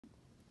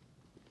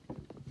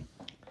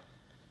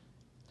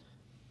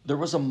There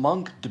was a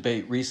monk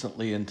debate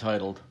recently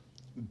entitled,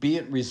 "Be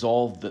it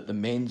resolved that the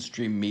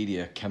mainstream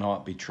media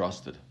cannot be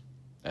trusted."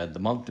 And the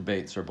monk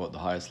debates are about the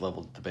highest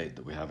level of debate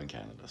that we have in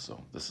Canada,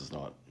 so this is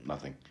not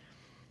nothing.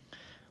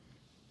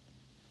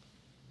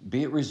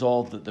 Be it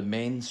resolved that the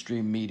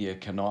mainstream media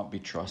cannot be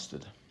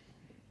trusted.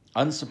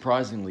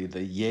 Unsurprisingly,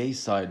 the yay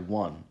side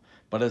won,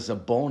 but as a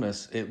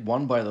bonus, it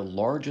won by the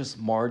largest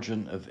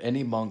margin of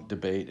any monk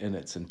debate in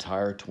its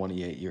entire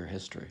 28-year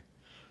history.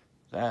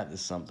 That is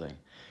something.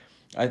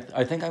 I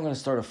think I'm going to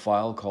start a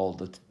file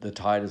called the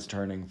Tide is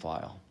Turning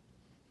file.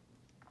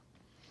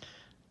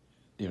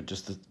 You know,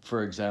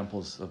 for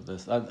examples of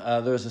this.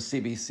 There's a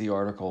CBC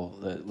article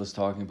that was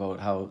talking about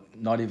how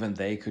not even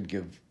they could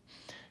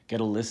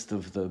get a list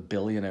of the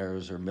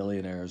billionaires or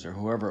millionaires or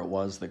whoever it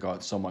was that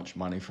got so much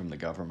money from the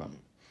government.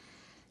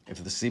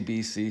 If the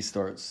CBC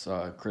starts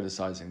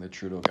criticizing the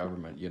Trudeau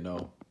government, you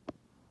know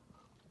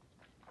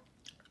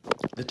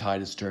the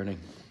tide is turning.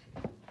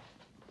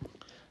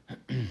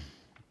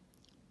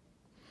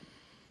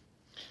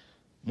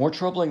 More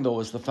troubling, though,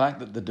 is the fact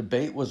that the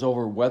debate was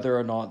over whether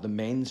or not the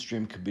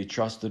mainstream could be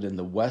trusted in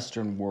the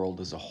Western world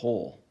as a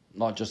whole,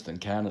 not just in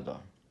Canada.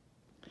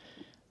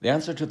 The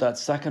answer to that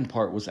second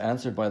part was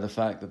answered by the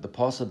fact that the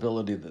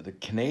possibility that the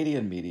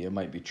Canadian media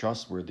might be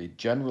trustworthy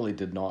generally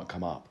did not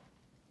come up.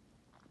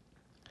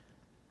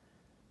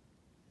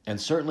 And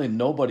certainly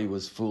nobody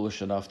was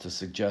foolish enough to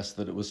suggest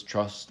that it was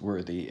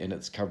trustworthy in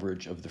its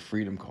coverage of the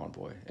Freedom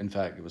Convoy. In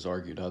fact, it was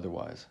argued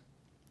otherwise,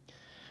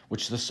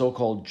 which the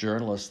so-called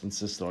journalists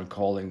insisted on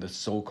calling the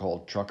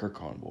so-called trucker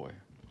convoy.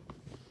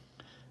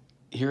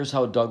 Here's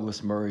how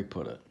Douglas Murray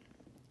put it.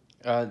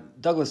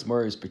 Douglas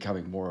Murray is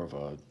becoming more of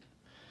a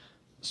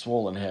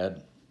swollen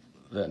head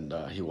than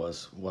he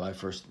was when I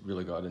first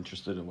really got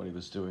interested in what he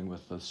was doing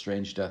with The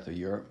Strange Death of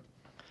Europe.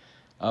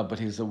 But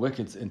he's a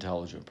wicked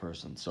intelligent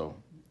person, so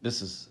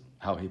this is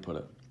how he put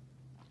it.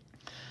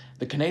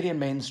 The Canadian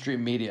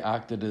mainstream media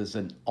acted as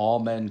an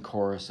amen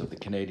chorus of the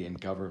Canadian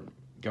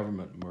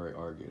government, Murray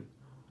argued.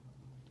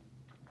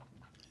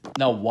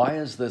 Now, why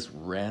is this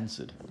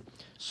rancid?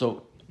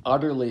 So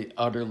utterly,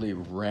 utterly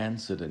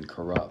rancid and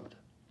corrupt?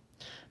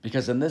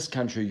 Because in this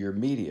country, your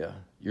media,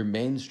 your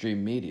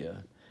mainstream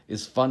media,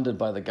 is funded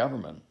by the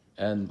government.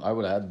 And I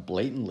would add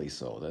blatantly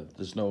so, that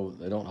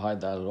they don't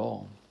hide that at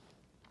all.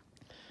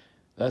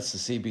 That's the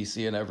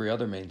CBC and every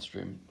other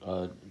mainstream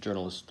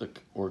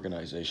journalistic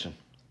organization.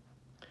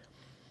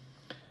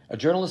 A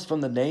journalist from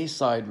the nay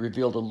side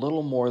revealed a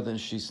little more than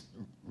she's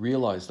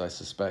realized, I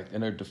suspect,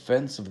 in her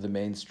defense of the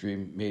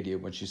mainstream media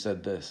when she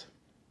said this.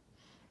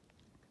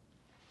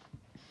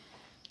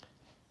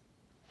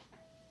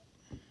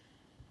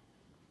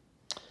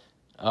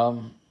 I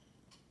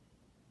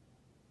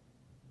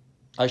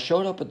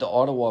showed up at the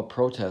Ottawa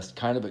protest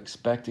kind of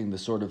expecting the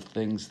sort of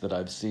things that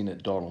I've seen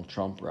at Donald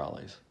Trump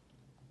rallies.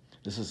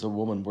 This is a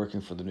woman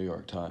working for the New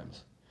York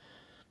Times.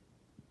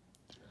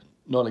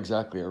 Not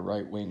exactly a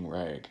right-wing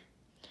rag.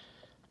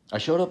 I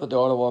showed up at the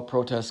Ottawa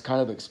protest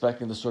kind of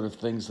expecting the sort of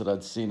things that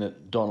I'd seen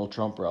at Donald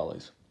Trump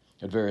rallies,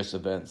 at various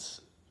events,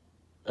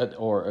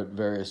 or at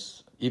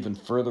various even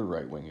further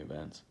right-wing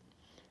events,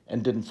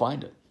 and didn't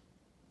find it.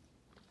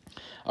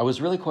 I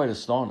was really quite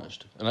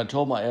astonished, and I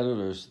told my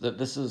editors that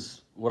this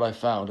is what I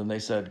found, and they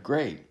said,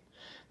 "Great,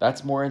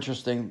 that's more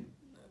interesting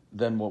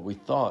than what we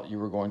thought you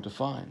were going to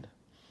find."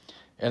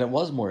 And it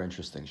was more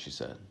interesting, she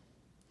said.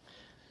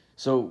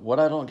 So what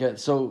I don't get,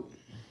 so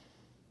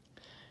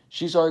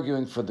she's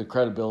arguing for the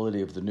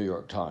credibility of the New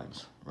York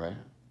Times, right?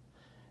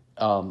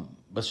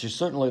 But she's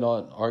certainly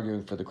not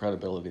arguing for the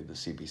credibility of the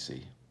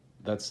CBC.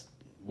 That's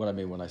what I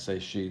mean when I say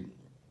she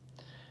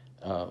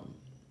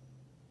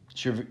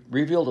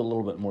revealed a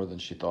little bit more than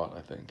she thought,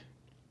 I think.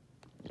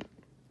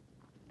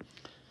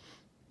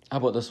 How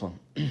about this one?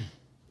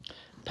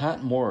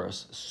 Pat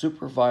Morris,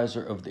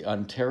 supervisor of the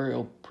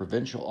Ontario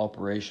Provincial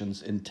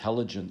Operations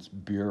Intelligence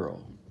Bureau.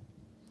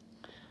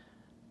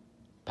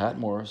 Pat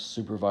Morris,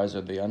 supervisor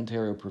of the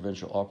Ontario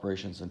Provincial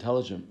Operations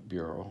Intelligence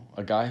Bureau,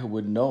 a guy who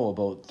would know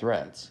about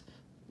threats,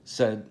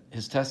 said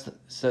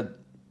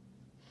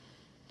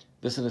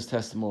this in his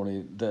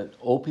testimony, that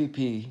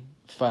OPP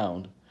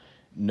found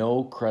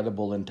no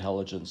credible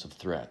intelligence of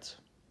threats.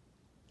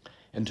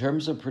 In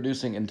terms of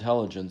producing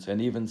intelligence,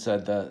 and even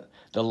said that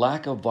the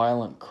lack of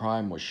violent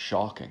crime was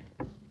shocking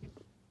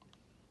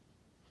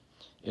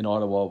in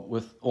Ottawa,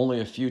 with only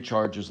a few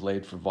charges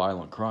laid for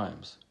violent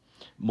crimes,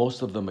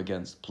 most of them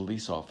against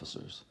police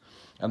officers.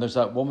 And there's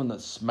that woman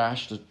that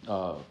smashed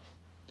a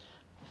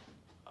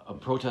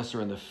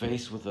protester in the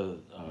face with a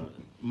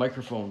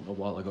microphone a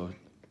while ago.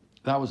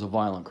 That was a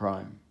violent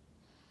crime.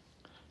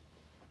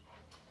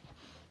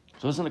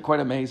 So isn't it quite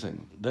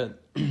amazing that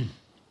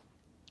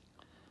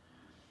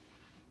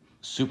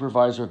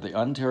supervisor of the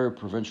Ontario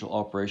Provincial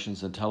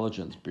Operations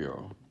Intelligence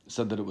Bureau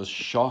said that it was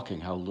shocking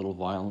how little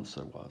violence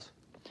there was.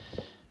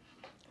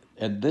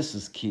 And this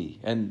is key.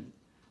 And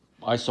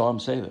I saw him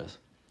say this.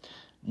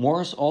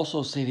 Morris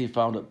also said he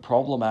found it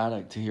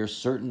problematic to hear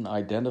certain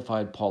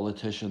identified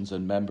politicians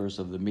and members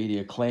of the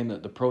media claim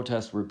that the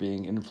protests were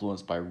being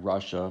influenced by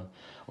Russia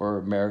or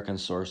American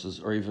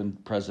sources or even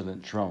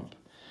President Trump,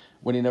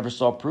 when he never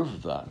saw proof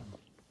of that.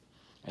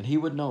 And he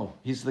would know.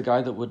 He's the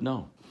guy that would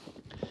know.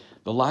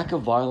 The lack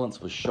of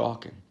violence was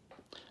shocking.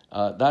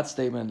 That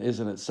statement is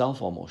in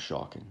itself almost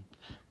shocking.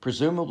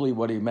 Presumably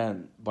what he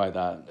meant by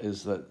that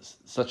is that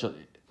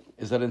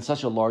in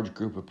such a large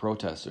group of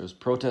protesters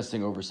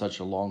protesting over such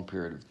a long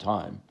period of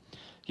time,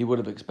 he would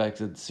have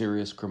expected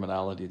serious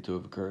criminality to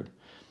have occurred.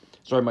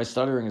 Sorry, my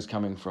stuttering is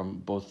coming from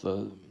both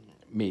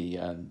me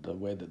and the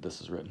way that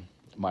this is written.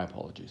 My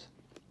apologies.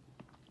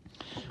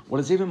 What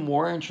is even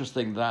more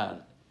interesting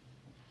that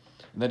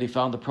he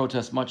found the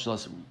protest much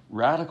less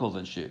radical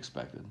than she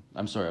expected.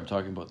 I'm sorry, I'm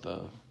talking about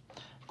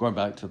going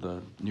back to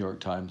the New York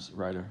Times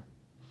writer.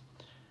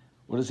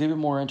 What is even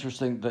more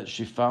interesting that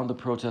she found the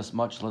protest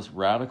much less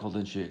radical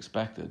than she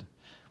expected,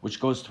 which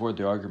goes toward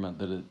the argument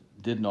that it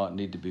did not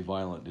need to be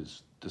violently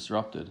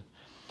disrupted,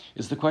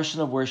 is the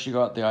question of where she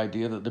got the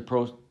idea that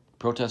the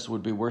protest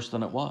would be worse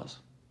than it was.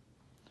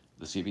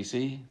 The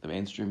CBC, the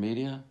mainstream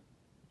media,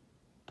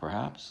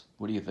 perhaps?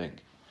 What do you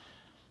think?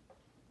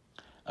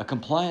 A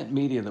compliant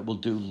media that will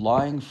do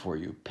lying for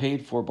you,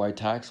 paid for by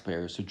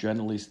taxpayers who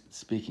generally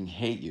speaking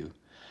hate you,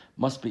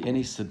 must be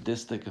any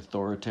sadistic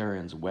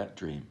authoritarian's wet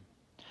dream,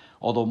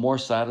 although more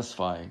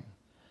satisfying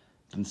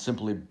than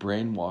simply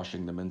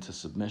brainwashing them into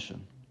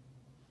submission.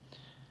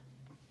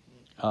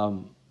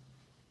 So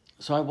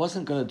I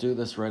wasn't going to do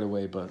this right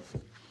away, but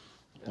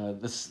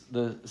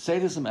the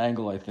sadism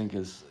angle, I think,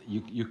 is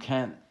you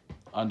can't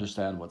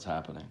understand what's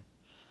happening.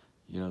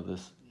 You know,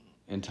 this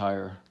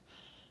entire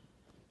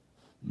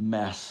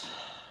mess,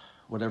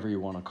 whatever you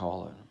want to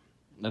call it.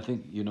 I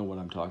think you know what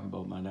I'm talking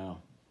about by now.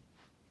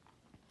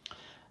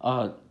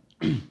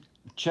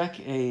 Check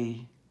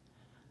a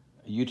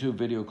YouTube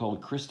video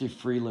called Christy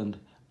Freeland,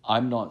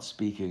 I'm Not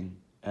Speaking,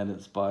 and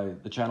it's by,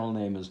 the channel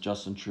name is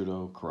Justin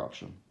Trudeau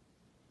Corruption.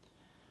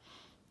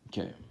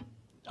 Okay.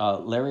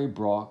 Larry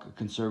Brock, a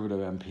Conservative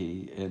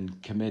MP in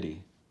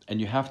committee,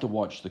 and you have to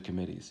watch the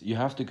committees. You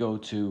have to go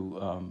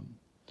to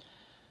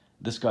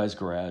this guy's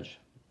garage.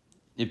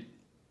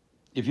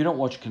 If you don't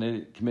watch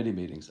committee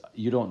meetings,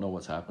 you don't know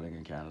what's happening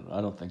in Canada. I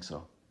don't think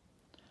so.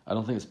 I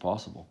don't think it's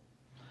possible.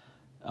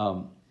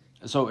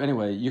 So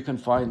anyway, you can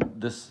find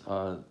this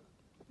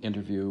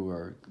interview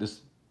or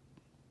this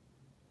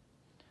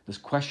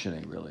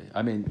questioning, really.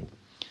 I mean,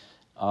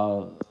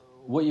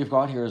 what you've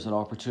got here is an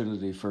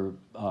opportunity for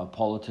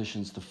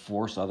politicians to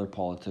force other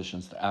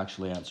politicians to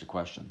actually answer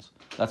questions.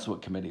 That's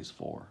what committee's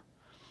for.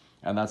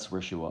 And that's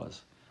where she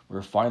was.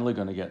 We're finally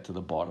going to get to the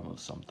bottom of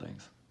some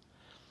things.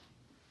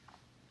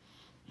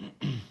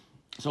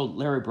 So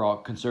Larry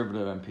Brock,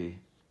 Conservative MP,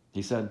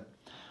 he said,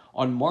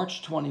 on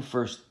March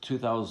 21st,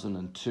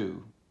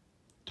 2022,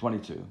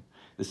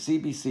 the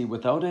CBC,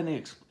 without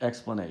any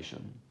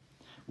explanation,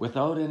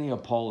 without any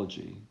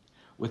apology,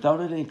 without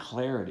any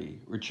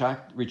clarity,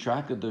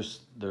 retracted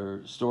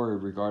their story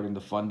regarding the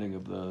funding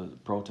of the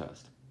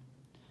protest.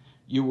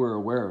 You were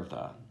aware of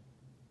that,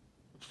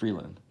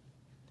 Freeland.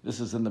 This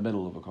is in the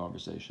middle of a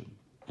conversation.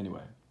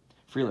 Anyway,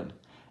 Freeland.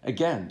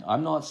 Again,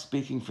 I'm not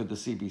speaking for the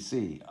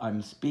CBC.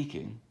 I'm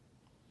speaking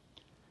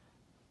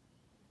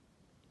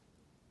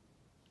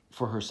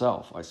for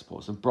herself, I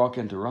suppose. And Brock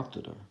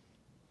interrupted her.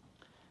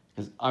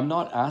 Because I'm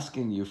not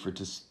asking you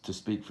to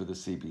speak for the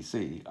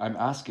CBC. I'm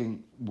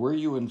asking, were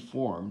you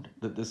informed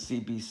that the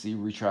CBC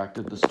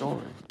retracted the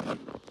story?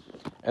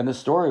 And the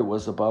story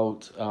was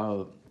about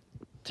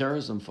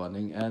terrorism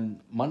funding and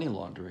money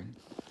laundering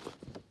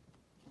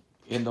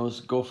in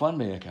those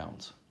GoFundMe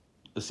accounts.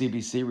 The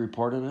CBC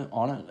reported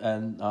on it,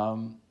 and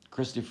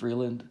Christy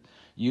Freeland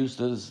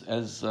used it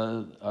as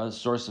a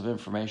source of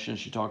information.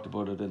 She talked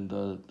about it in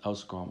the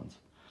House of Commons.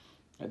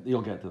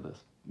 You'll get to this.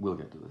 We'll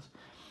get to this.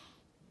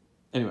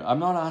 Anyway, I'm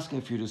not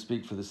asking for you to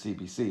speak for the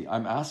CBC.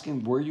 I'm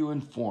asking, were you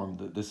informed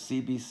that the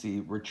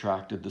CBC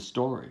retracted the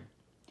story?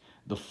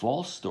 The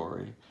false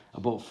story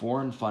about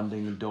foreign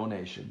funding and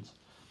donations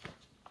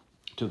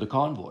to the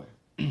convoy.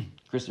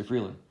 Christy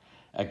Freeland.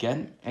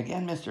 Again,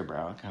 Mr.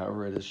 Brock,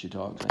 however it is she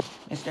talks.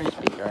 Mr.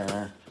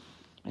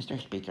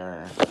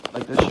 Speaker.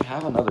 Like, does she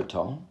have another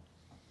tone?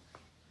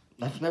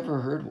 I've never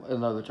heard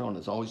another tone.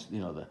 It's always,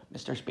 the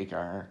Mr.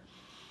 Speaker.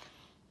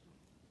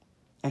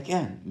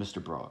 Again,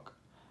 Mr. Brock,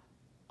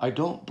 I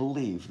don't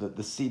believe that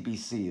the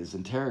CBC is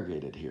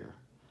interrogated here.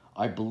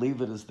 I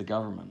believe it is the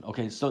government.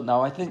 Okay, so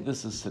now I think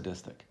this is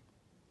sadistic.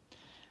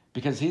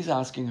 Because he's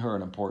asking her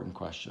an important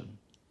question.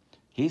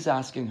 He's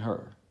asking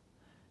her,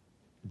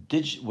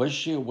 was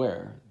she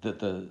aware that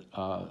the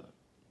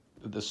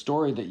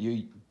story that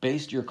you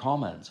based your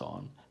comments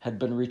on had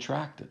been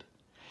retracted?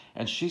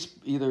 And she's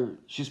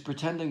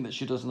pretending that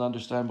she doesn't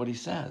understand what he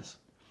says.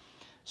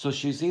 So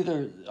she's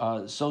either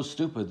so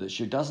stupid that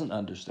she doesn't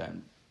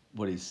understand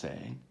what he's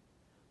saying,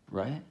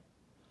 right?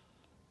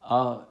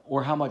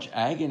 Or how much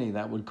agony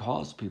that would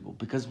cause people,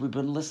 because we've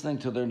been listening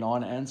to their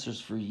non-answers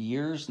for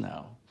years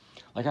now.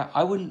 Like,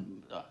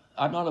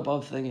 I'm not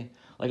above thinking,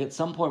 Like at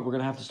some point, we're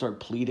going to have to start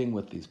pleading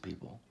with these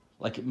people.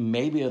 Like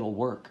maybe it'll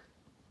work.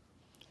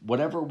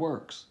 Whatever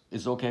works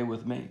is okay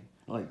with me.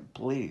 Like,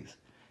 please,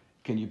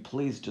 can you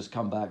please just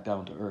come back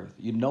down to earth?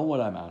 You know what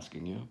I'm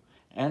asking you.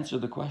 Answer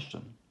the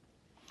question.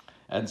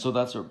 And so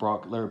that's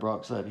what Larry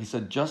Brock said. He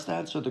said, just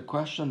answer the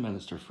question,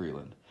 Minister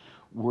Freeland.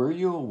 Were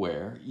you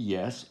aware,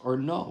 yes or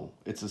no?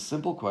 It's a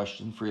simple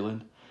question,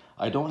 Freeland.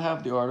 I don't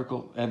have the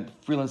article. And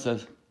Freeland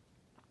says,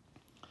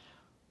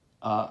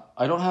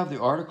 I don't have the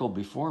article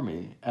before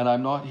me, and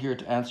I'm not here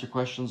to answer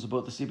questions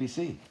about the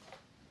CBC.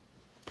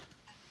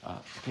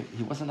 Okay,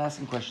 he wasn't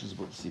asking questions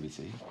about the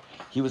CBC.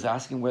 He was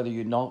asking whether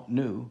you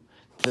knew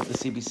that the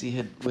CBC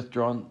had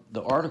withdrawn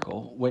the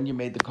article when you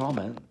made the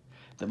comment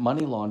that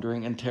money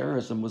laundering and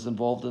terrorism was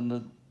involved in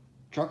the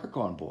trucker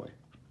convoy.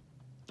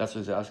 That's what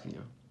he's asking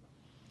you.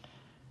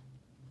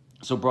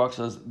 So Brock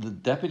says, the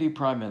Deputy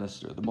Prime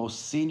Minister, the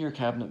most senior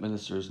cabinet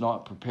minister, is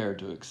not prepared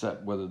to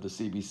accept whether the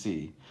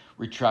CBC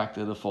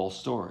retracted a false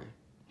story.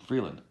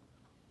 Freeland,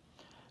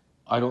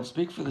 I don't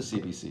speak for the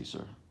CBC,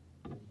 sir.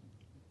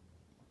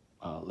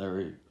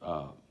 Larry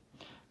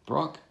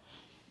Brock,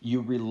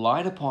 you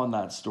relied upon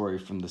that story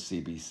from the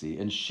CBC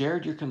and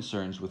shared your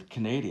concerns with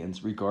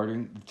Canadians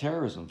regarding the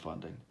terrorism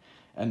funding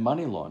and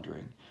money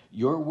laundering.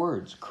 Your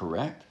words,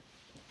 correct?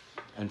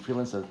 And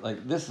Freeland said,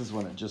 like, this is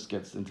when it just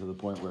gets into the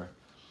point where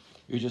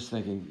you're just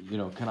thinking, you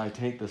know, can I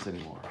take this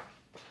anymore?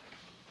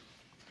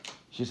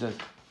 She says,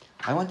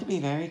 I want to be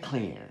very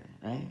clear,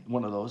 right?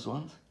 One of those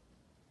ones.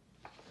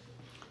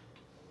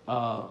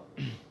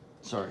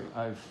 Sorry,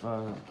 I've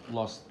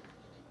lost.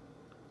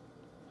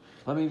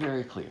 Let me be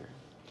very clear.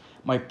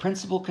 My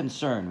principal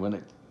concern when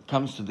it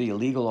comes to the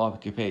illegal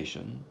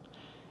occupation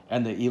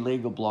and the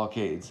illegal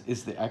blockades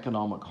is the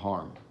economic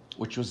harm,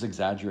 which was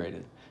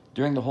exaggerated.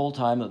 During the whole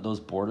time that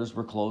those borders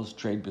were closed,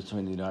 trade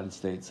between the United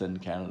States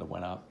and Canada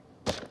went up.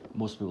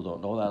 Most people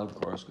don't know that, of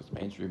course, because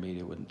mainstream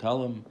media wouldn't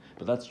tell them,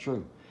 but that's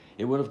true.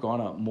 It would have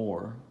gone up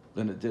more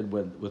than it did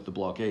with the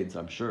blockades,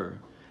 I'm sure.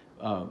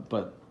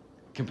 But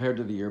compared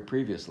to the year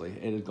previously,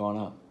 it had gone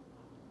up.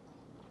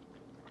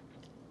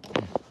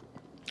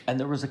 And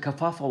there was a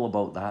kerfuffle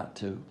about that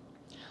too,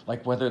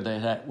 like whether they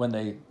had, when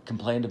they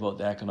complained about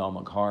the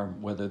economic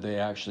harm, whether they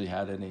actually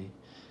had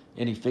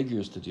any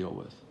figures to deal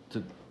with.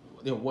 To,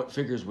 you know, what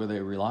figures were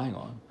they relying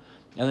on,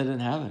 and they didn't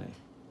have any.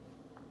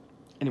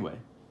 Anyway,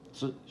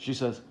 so she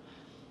says,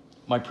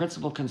 my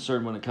principal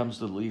concern when it comes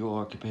to legal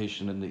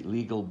occupation and the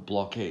legal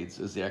blockades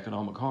is the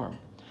economic harm.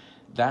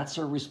 That's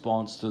her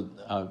response to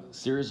a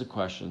series of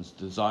questions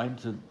designed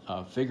to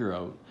figure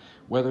out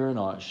whether or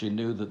not she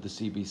knew that the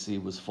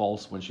CBC was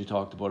false when she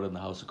talked about it in the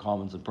House of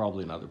Commons and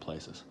probably in other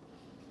places.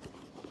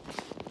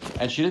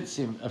 And she didn't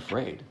seem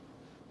afraid,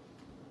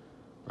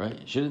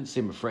 right? She didn't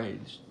seem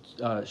afraid.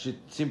 She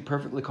seemed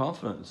perfectly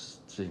confident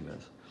seeing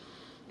this.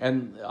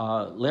 And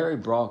Larry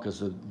Brock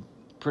is a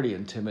pretty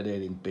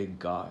intimidating big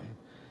guy,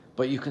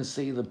 but you can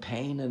see the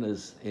pain in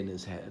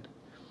his head.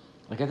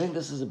 Like, I think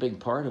this is a big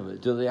part of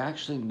it. Do they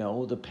actually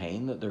know the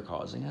pain that they're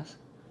causing us?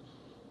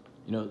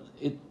 You know,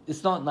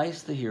 it's not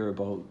nice to hear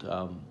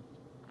about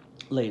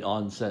late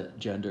onset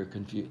gender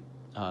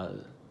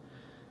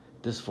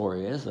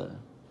dysphoria, is it?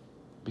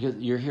 Because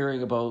you're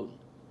hearing about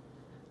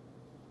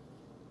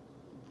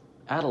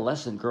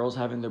adolescent girls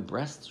having their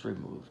breasts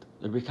removed.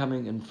 They're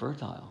becoming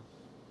infertile,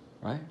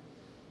 right?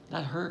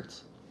 That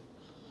hurts.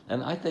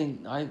 And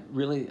I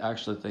really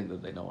actually think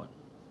that they know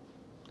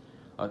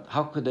it.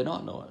 How could they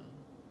not know it?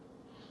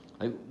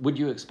 Like, would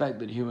you expect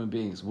that human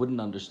beings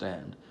wouldn't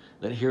understand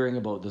that hearing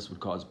about this would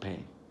cause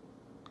pain?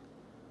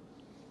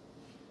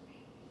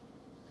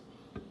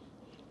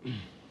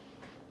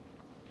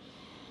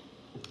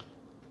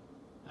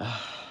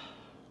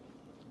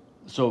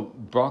 So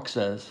Brock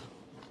says,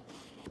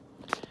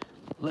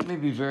 let me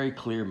be very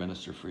clear,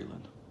 Minister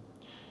Freeland.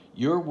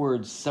 Your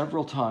words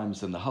several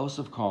times in the House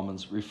of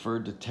Commons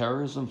referred to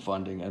terrorism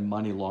funding and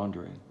money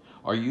laundering.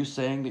 Are you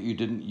saying that you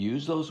didn't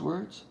use those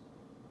words?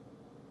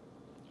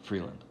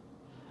 Freeland,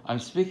 I'm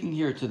speaking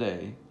here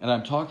today, and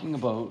I'm talking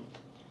about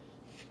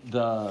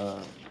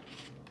the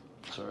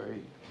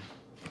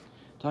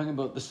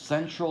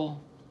central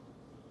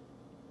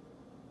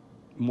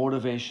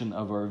motivation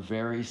of our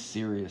very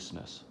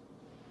seriousness.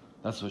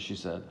 That's what she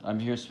said. I'm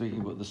here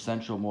speaking about the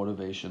central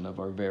motivation of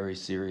our very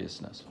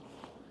seriousness.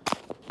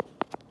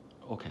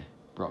 Okay,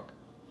 Brooke.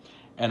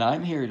 And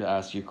I'm here to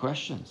ask you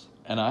questions.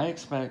 And I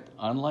expect,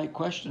 unlike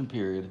question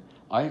period,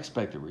 I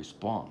expect a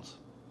response.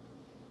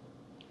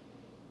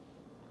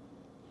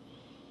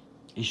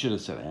 He should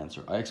have said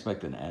answer. I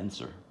expect an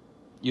answer.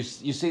 You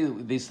see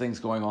these things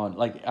going on,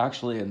 like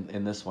actually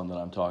in this one that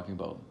I'm talking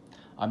about.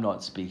 I'm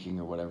not speaking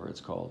or whatever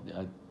it's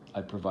called.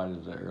 I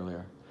provided it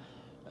earlier.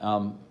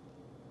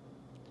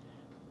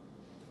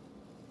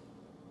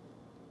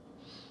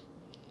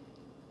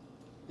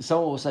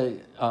 Someone will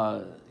say,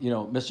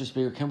 Mr.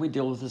 Speaker, can we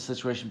deal with this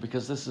situation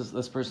because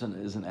this person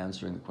isn't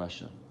answering the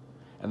question,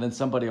 and then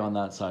somebody on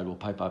that side will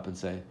pipe up and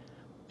say,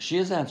 she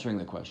is answering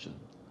the question.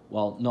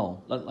 Well,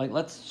 no,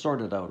 let's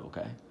sort it out,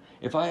 okay?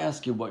 If I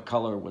ask you what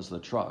color was the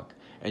truck,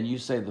 and you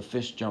say the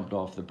fish jumped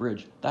off the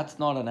bridge, that's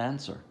not an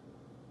answer,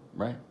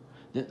 right?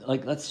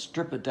 Like, let's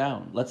strip it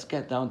down. Let's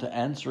get down to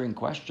answering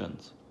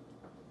questions.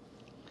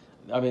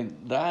 I mean,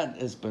 that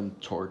has been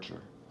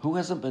torture. Who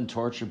hasn't been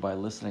tortured by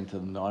listening to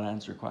the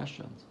non-answer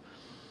questions?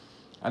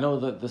 I know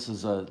that this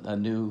is a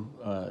new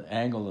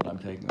angle that I'm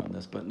taking on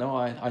this, but no,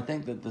 I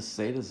think that the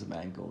sadism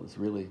angle is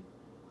really,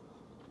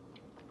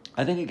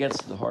 I think it gets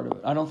to the heart of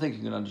it. I don't think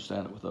you can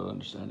understand it without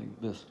understanding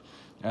this.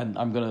 And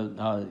I'm going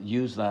to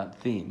use that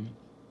theme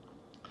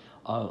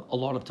a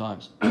lot of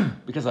times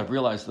because I've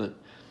realized that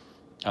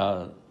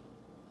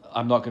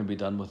I'm not going to be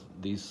done with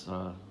these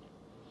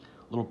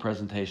little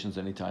presentations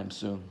anytime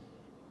soon.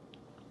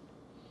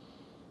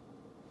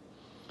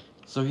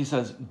 So he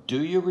says,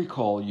 do you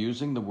recall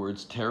using the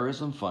words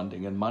terrorism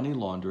funding and money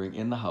laundering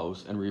in the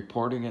House and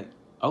reporting it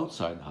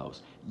outside the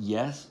House?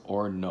 Yes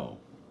or no?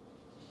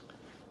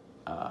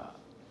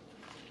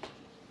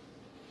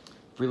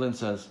 Freeland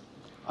says,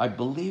 I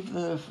believe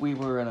that if we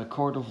were in a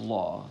court of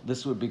law,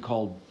 this would be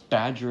called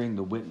badgering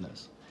the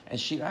witness. And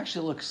she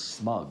actually looks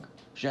smug.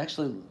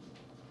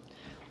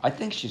 I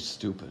think she's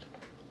stupid.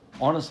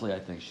 Honestly, I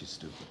think she's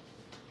stupid.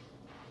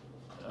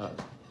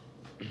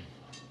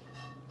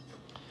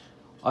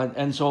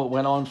 And so it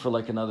went on for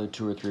like another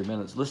 2 or 3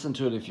 minutes. Listen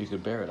to it if you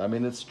could bear it. I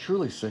mean, it's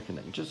truly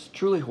sickening, just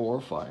truly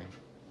horrifying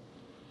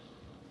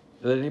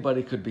that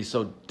anybody could be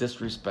so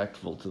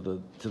disrespectful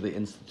to the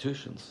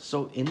institutions,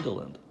 so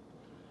indolent,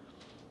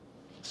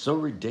 so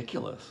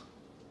ridiculous.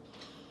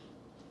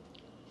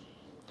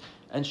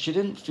 And she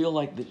didn't feel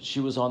like that she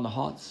was on the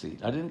hot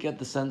seat. I didn't get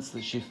the sense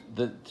that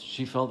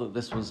she felt that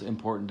this was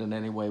important in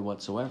any way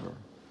whatsoever.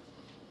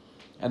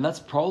 And that's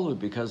probably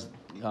because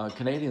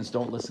Canadians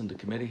don't listen to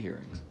committee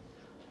hearings.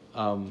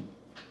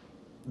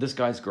 This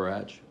guy's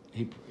Garage,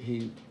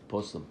 he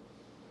posts them.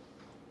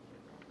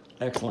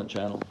 Excellent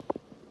channel.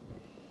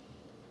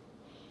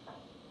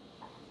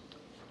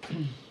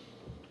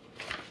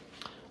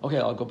 Okay,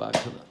 I'll go back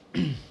to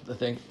the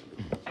thing.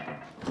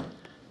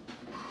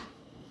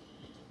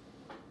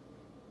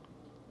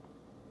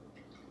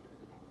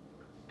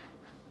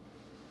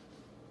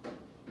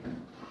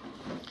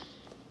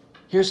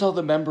 Here's how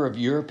the member of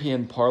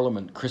European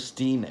Parliament,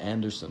 Christine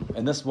Anderson,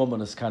 and this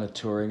woman is kind of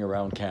touring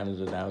around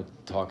Canada now,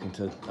 talking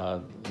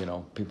to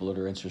people that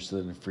are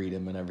interested in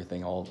freedom and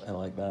everything, all and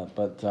like that.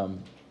 But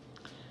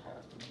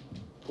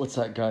what's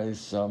that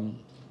guy's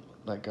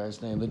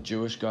name? The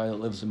Jewish guy that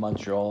lives in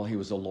Montreal. He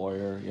was a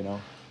lawyer,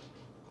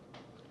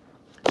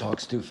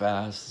 Talks too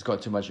fast. He's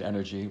got too much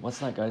energy. What's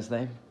that guy's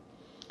name?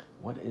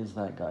 What is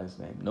that guy's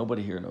name?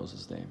 Nobody here knows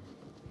his name.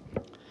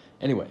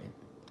 Anyway.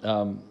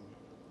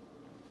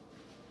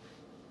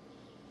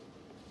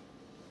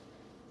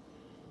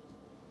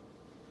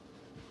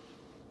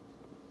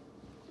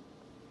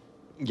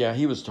 Yeah,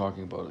 he was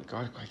talking about it.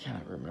 God, I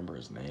can't remember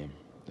his name.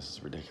 This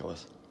is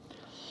ridiculous.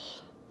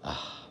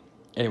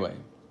 Anyway,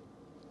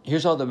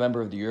 here's how the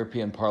member of the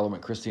European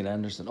Parliament, Christine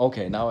Anderson.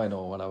 Okay, now I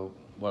know what I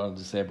wanted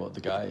to say about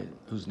the guy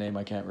whose name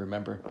I can't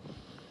remember.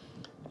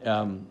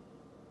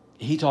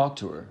 He talked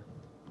to her.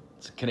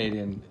 It's a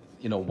Canadian,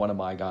 one of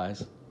my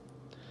guys.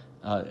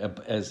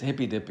 As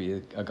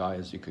hippy-dippy a guy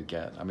as you could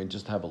get. I mean,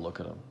 just have a look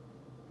at him.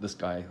 This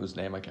guy whose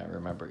name I can't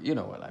remember. You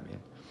know what I mean.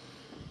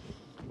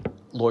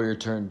 Lawyer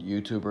turned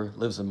YouTuber,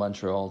 lives in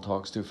Montreal,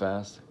 talks too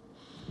fast.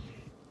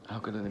 How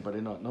could anybody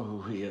not know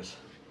who he is?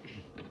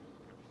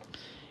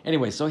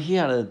 Anyway, so he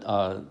had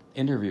an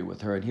interview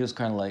with her, and he was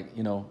kind of like,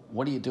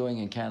 what are you doing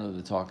in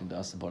Canada talking to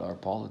us about our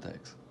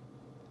politics?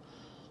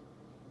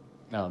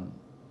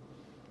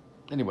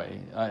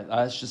 Anyway,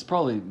 she's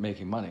probably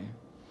making money.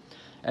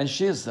 And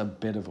she is a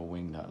bit of a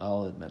wingnut,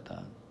 I'll admit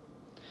that.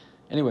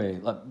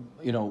 Anyway,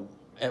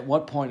 at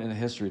what point in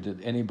history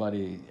did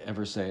anybody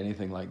ever say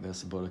anything like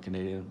this about a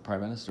Canadian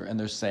Prime Minister? And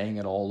they're saying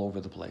it all over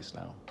the place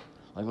now.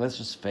 Like, let's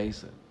just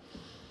face it.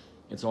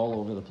 It's all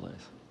over the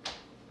place.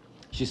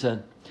 She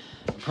said,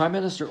 Prime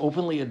Minister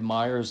openly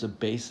admires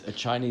a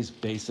Chinese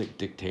basic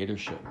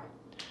dictatorship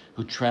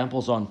who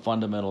tramples on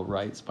fundamental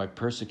rights by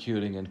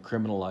persecuting and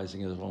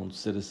criminalizing his own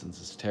citizens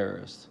as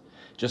terrorists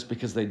just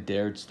because they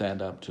dared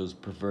stand up to his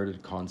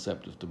perverted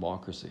concept of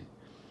democracy.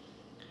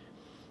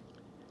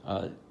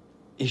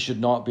 He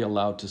should not be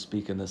allowed to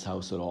speak in this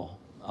house at all.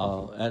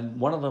 And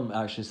one of them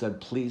actually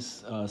said,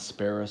 please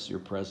spare us your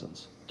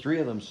presence. 3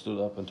 of them stood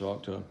up and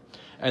talked to him.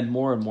 And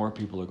more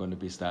people are going to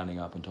be standing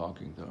up and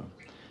talking to him.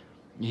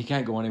 He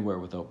can't go anywhere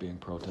without being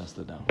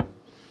protested now.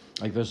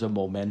 Like, there's a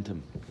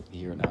momentum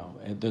here now.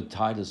 And the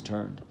tide has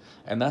turned.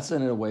 And that's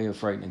in a way a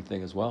frightening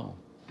thing as well.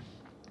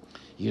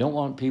 You don't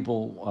want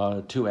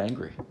people too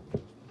angry,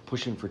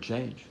 pushing for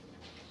change.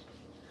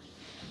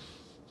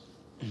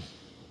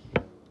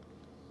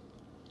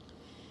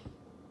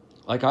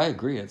 Like, I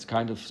agree, it's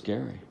kind of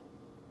scary.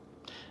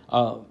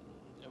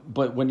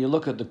 But when you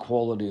look at the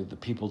quality of the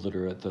people that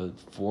are at the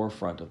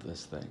forefront of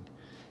this thing,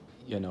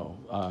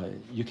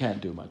 you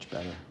can't do much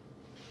better.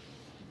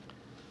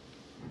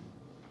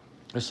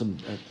 There's some,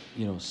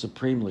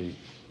 supremely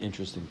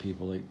interesting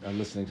people. Like, I'm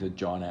listening to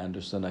John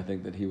Anderson. I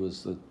think that he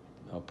was the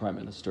Prime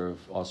Minister of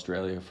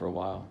Australia for a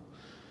while.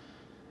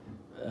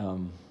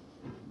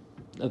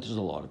 There's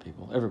a lot of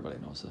people. Everybody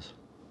knows this.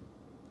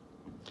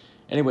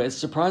 Anyway, it's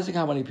surprising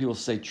how many people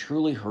say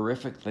truly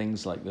horrific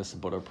things like this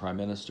about our Prime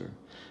Minister.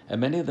 And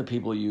many of the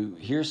people you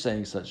hear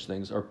saying such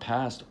things are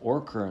past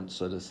or current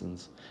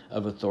citizens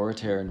of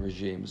authoritarian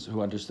regimes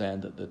who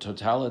understand that the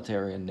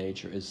totalitarian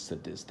nature is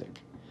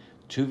sadistic.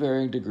 To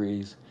varying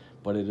degrees,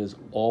 but it is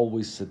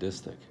always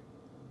sadistic.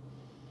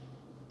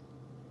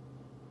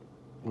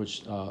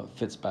 Which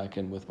fits back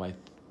in with my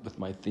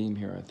theme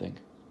here, I think.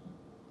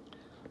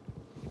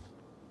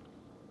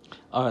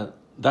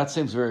 That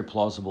seems very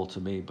plausible to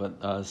me,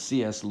 but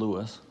C.S.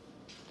 Lewis,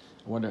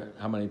 I wonder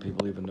how many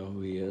people even know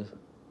who he is,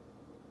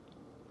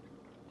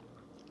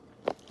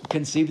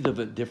 conceived of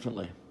it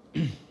differently.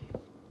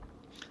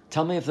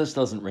 Tell me if this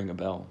doesn't ring a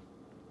bell.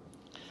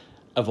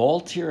 Of all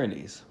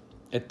tyrannies,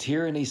 a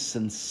tyranny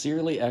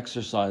sincerely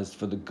exercised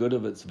for the good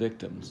of its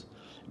victims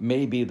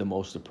may be the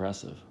most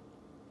oppressive.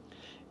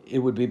 It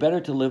would be better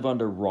to live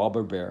under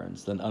robber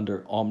barons than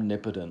under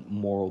omnipotent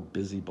moral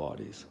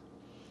busybodies.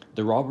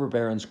 The robber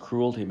baron's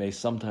cruelty may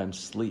sometimes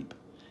sleep.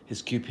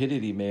 His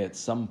cupidity may at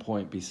some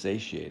point be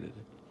satiated.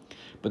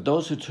 But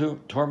those who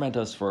torment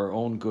us for our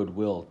own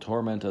goodwill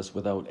torment us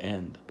without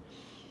end,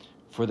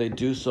 for they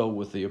do so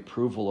with the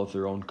approval of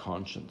their own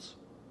conscience.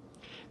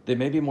 They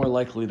may be more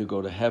likely to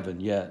go to heaven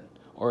yet,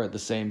 or at the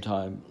same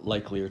time,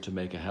 likelier to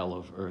make a hell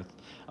of earth.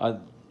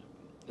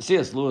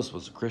 C.S. Lewis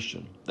was a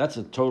Christian. That's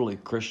a totally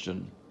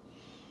Christian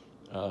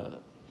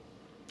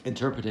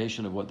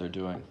interpretation of what they're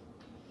doing.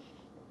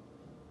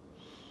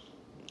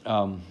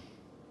 I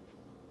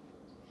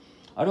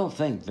don't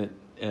think that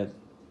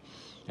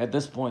at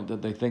this point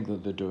that they think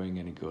that they're doing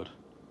any good.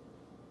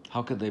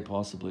 How could they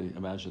possibly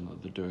imagine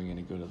that they're doing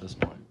any good at this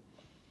point?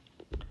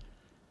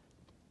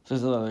 So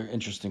there's another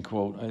interesting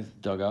quote I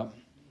dug up.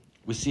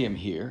 We see him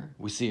here,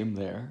 we see him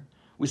there,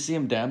 we see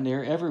him damn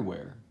near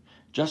everywhere.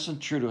 Justin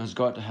Trudeau has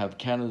got to have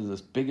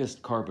Canada's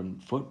biggest carbon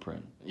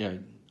footprint. Yeah,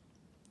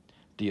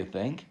 do you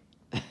think?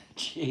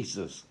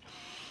 Jesus.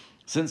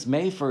 Since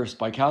May 1st,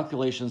 by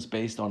calculations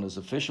based on his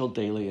official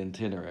daily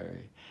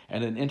itinerary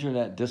and an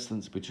internet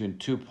distance between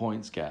 2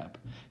 points gap,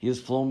 he has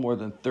flown more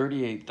than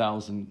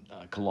 38,000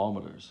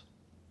 kilometers.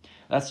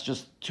 That's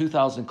just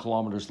 2,000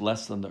 kilometers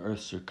less than the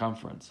Earth's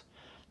circumference.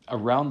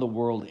 Around the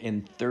world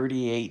in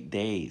 38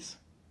 days.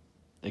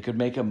 They could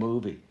make a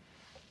movie.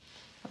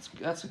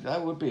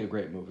 That would be a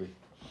great movie.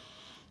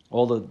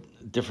 All the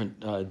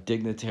different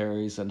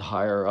dignitaries and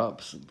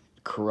higher-ups,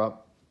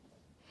 corrupt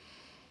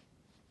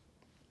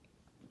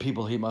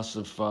people he must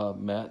have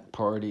met,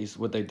 parties,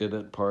 what they did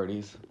at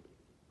parties.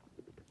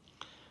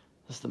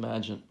 Just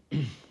imagine.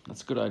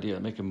 That's a good idea.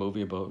 Make a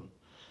movie about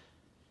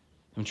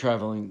him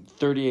traveling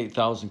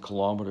 38,000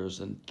 kilometers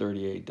in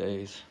 38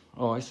 days.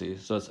 Oh, I see.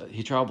 So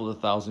he traveled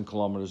 1,000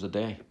 kilometers a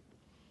day.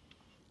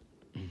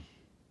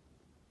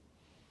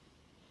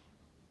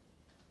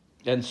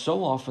 And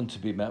so often to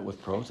be met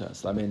with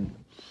protest. I mean,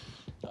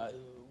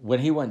 when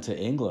he went to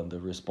England, the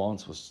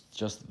response was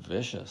just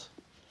vicious.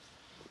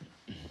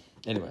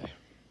 Anyway.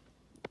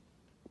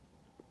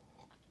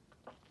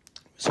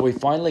 So we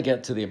finally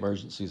get to the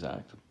Emergencies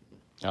Act.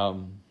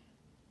 I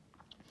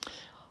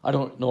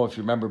don't know if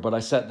you remember, but I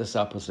set this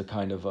up as a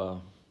kind of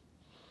a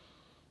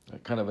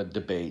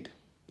debate,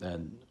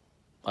 and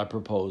I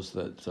proposed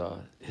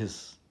that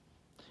his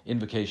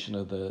invocation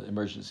of the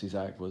Emergencies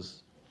Act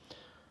was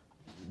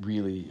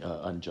really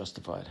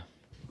unjustified.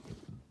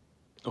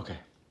 Okay.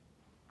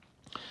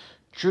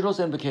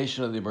 Trudeau's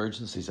invocation of the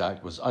Emergencies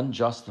Act was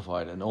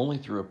unjustified, and only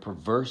through a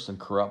perverse and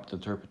corrupt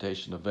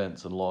interpretation of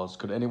events and laws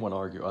could anyone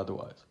argue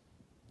otherwise.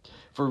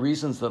 For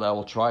reasons that I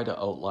will try to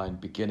outline,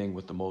 beginning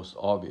with the most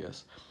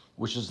obvious,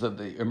 which is that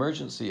the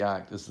Emergency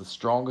Act is the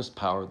strongest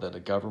power that a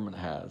government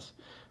has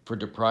for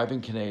depriving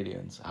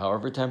Canadians,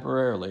 however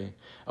temporarily,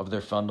 of their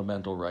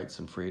fundamental rights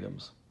and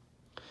freedoms.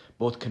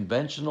 Both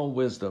conventional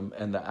wisdom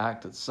and the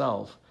Act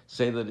itself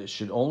say that it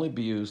should only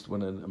be used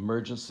when an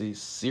emergency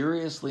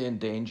seriously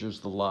endangers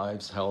the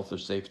lives, health, or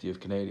safety of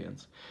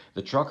Canadians.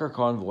 The trucker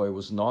convoy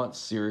was not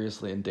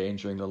seriously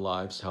endangering the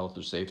lives, health,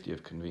 or safety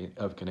of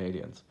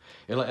Canadians.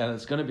 And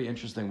it's going to be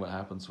interesting what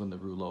happens when the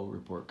Rouleau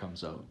report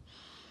comes out.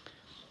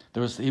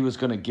 He was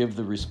going to give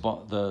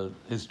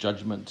his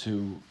judgment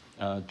to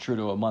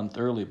Trudeau a month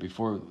early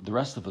before the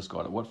rest of us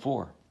got it. What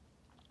for?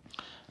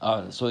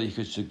 So that he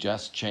could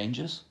suggest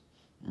changes,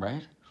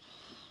 right?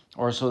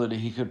 Or so that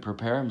he could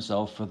prepare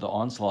himself for the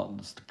onslaught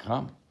that's to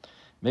come.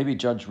 Maybe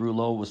Judge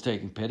Rouleau was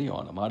taking pity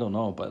on him. I don't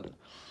know, but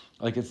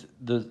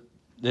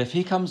if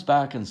he comes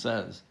back and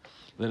says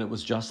that it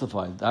was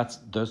justified,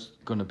 there's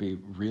going to be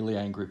really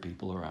angry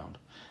people around,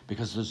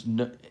 because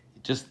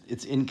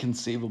it's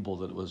inconceivable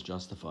that it was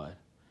justified.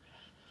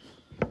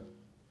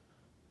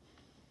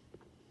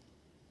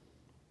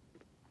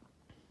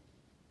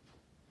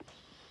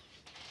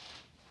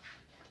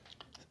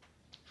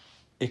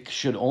 It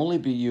should only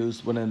be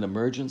used when an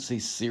emergency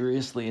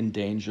seriously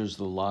endangers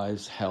the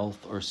lives,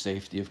 health, or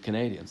safety of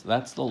Canadians.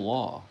 That's the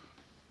law,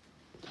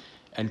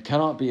 and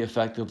cannot be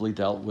effectively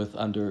dealt with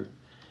under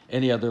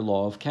any other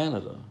law of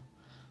Canada.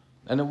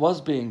 And it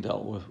was being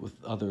dealt with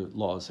other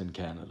laws in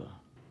Canada.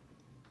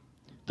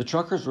 The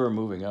truckers were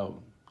moving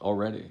out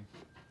already.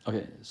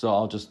 Okay, so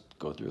I'll just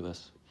go through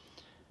this.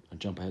 I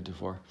jump ahead too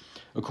far.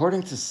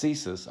 According to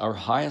CSIS, our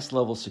highest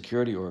level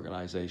security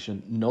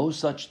organization, no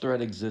such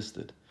threat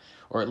existed.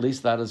 Or at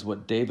least that is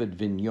what David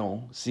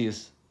Vignon,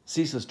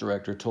 CSIS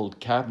director, told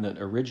Cabinet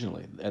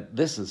originally.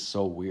 This is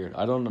so weird.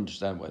 I don't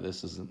understand why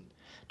this isn't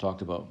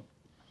talked about.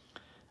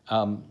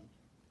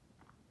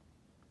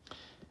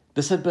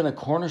 This had been a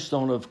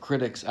cornerstone of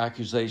critics'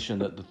 accusation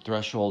that the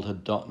threshold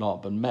had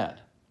not been met,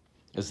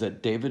 is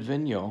that David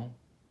Vignon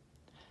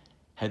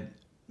had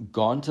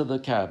gone to the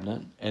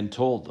Cabinet and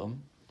told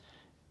them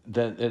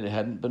that it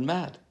hadn't been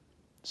met.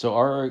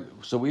 So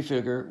we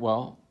figure,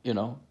 well,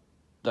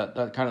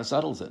 that kind of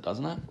settles it,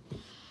 doesn't it?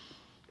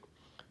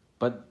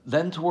 But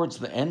then towards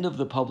the end of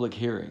the public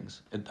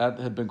hearings, that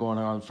had been going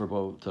on for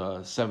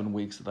about 7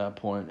 weeks at that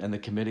point, and the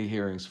committee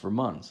hearings for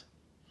months.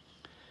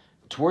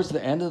 Towards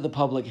the end of the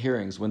public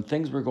hearings, when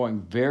things were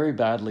going very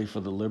badly for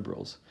the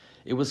Liberals,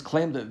 it was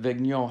claimed that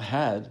Vignon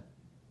had,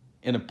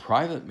 in a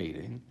private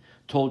meeting,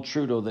 told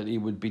Trudeau that he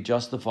would be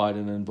justified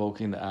in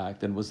invoking the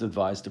act and was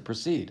advised to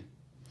proceed.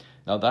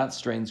 Now that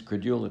strains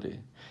credulity.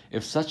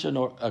 If such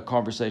a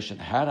conversation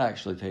had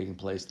actually taken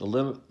place, the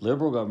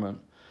Liberal government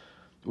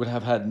would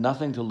have had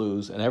nothing to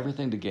lose and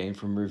everything to gain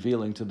from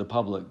revealing to the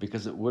public,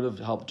 because it would have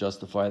helped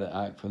justify the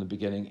act from the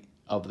beginning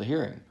of the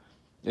hearing.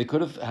 It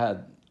could have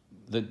had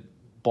the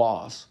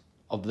boss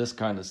of this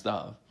kind of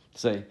stuff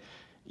say,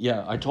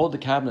 yeah, I told the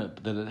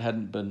Cabinet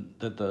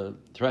that the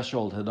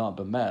threshold had not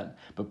been met,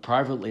 but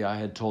privately I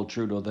had told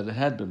Trudeau that it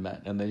had been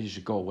met and that he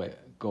should go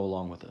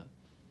along with it.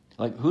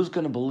 Like, who's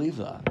going to believe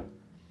that?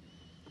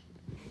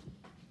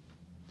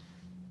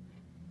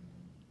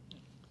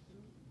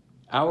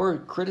 Our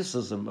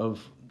criticism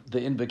of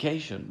the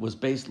invocation was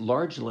based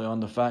largely on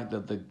the fact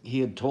that he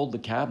had told the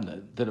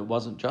Cabinet that it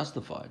wasn't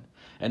justified.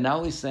 And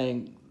now he's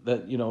saying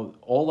that,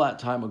 all that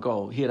time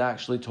ago, he had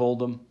actually told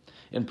them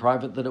in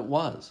private that it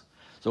was.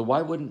 So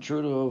why wouldn't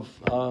Trudeau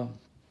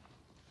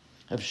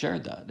have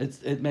shared that?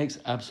 It makes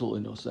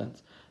absolutely no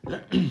sense.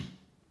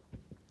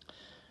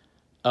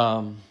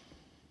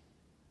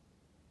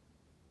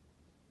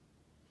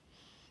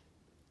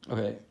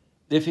 Okay,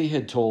 if he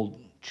had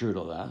told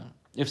Trudeau that,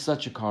 if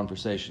such a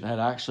conversation had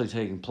actually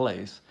taken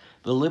place,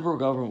 the Liberal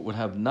government would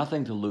have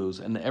nothing to lose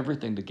and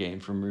everything to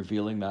gain from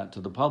revealing that to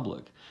the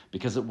public,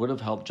 because it would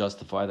have helped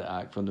justify the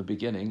act from the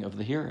beginning of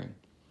the hearing.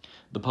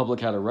 The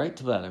public had a right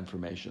to that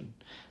information.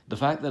 The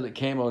fact that it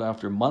came out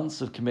after months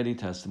of committee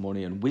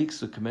testimony and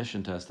weeks of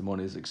commission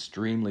testimony is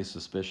extremely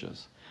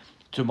suspicious.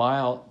 To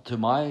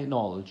my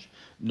knowledge,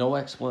 no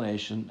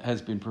explanation has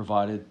been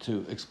provided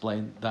to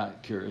explain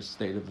that curious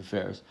state of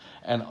affairs.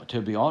 And to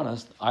be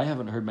honest, I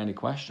haven't heard many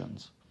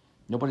questions.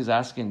 Nobody's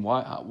asking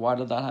why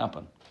did that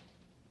happen?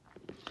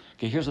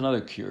 Okay, here's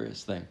another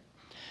curious thing.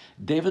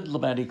 David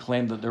Lametti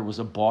claimed that there was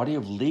a body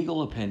of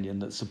legal opinion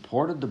that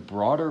supported the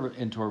broader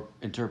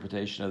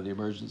interpretation of the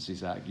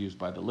Emergencies Act used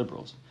by the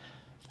Liberals.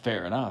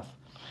 Fair enough.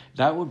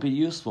 That would be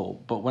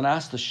useful, but when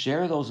asked to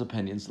share those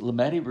opinions,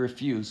 Lametti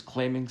refused,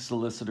 claiming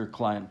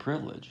solicitor-client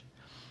privilege.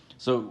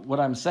 So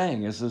what I'm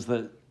saying is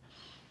that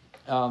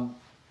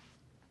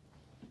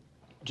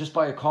just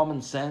by a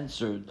common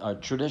sense or a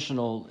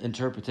traditional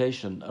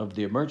interpretation of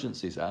the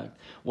Emergencies Act,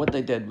 what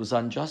they did was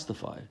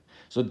unjustified.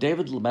 So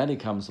David Lametti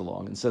comes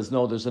along and says,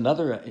 no, there's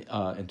another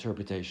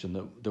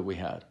interpretation that we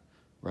had,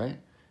 right?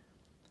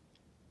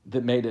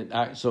 That made it,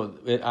 so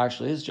it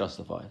actually is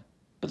justified.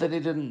 But then he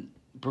didn't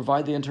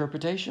provide the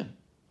interpretation.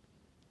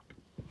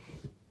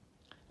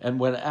 And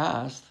when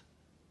asked,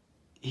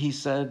 he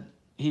said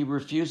he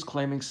refused,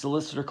 claiming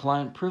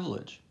solicitor-client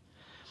privilege.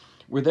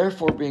 We're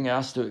therefore being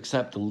asked to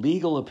accept a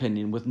legal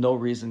opinion with no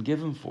reason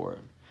given for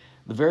it.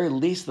 The very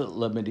least that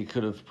Lametti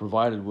could have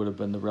provided would have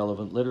been the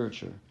relevant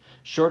literature.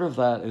 Short of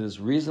that, it is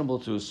reasonable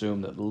to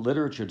assume that the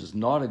literature does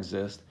not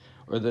exist,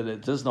 or that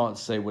it does not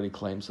say what he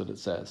claims that it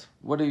says.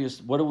 What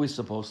are we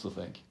supposed to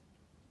think?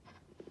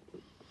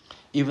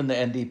 Even the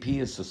NDP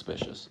is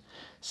suspicious.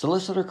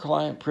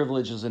 Solicitor-client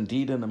privilege is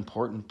indeed an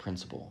important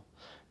principle,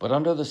 but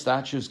under the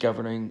statutes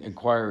governing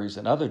inquiries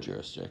in other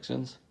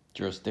jurisdictions,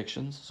 it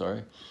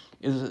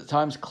is at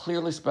times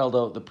clearly spelled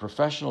out that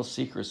professional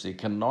secrecy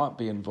cannot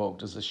be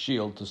invoked as a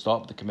shield to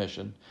stop the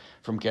Commission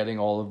from getting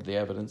all of the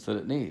evidence that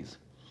it needs.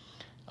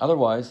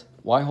 Otherwise,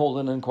 why hold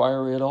an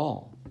inquiry at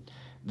all?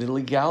 The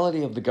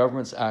legality of the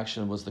government's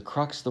action was the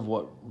crux of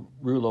what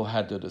Rouleau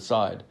had to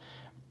decide,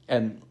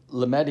 and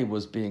Lametti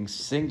was being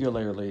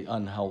singularly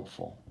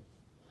unhelpful.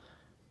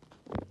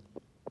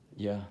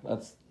 Yeah,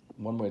 that's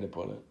one way to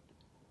put it.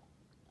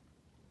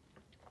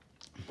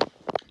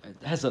 It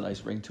has a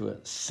nice ring to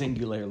it,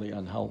 singularly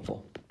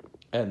unhelpful.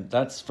 And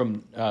that's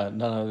from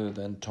none other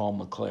than Tom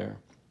McClare.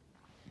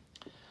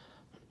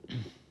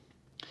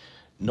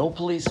 No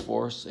police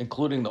force,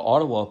 including the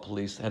Ottawa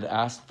police, had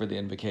asked for the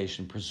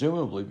invocation,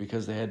 presumably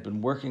because they had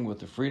been working with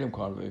the Freedom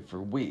Convoy for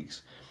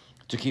weeks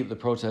to keep the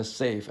protest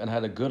safe and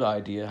had a good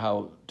idea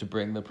how to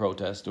bring the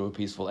protest to a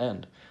peaceful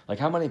end. Like,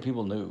 how many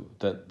people knew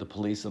that the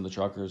police and the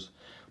truckers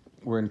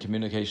were in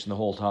communication the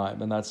whole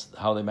time, and that's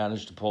how they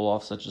managed to pull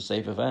off such a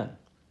safe event.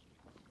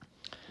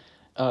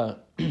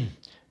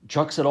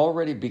 Trucks had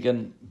already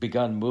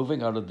begun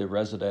moving out of the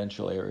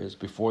residential areas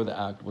before the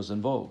act was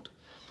invoked.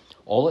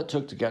 All it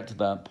took to get to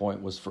that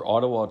point was for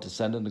Ottawa to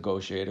send a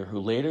negotiator who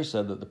later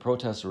said that the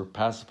protests were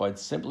pacified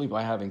simply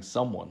by having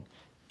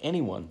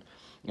anyone,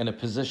 in a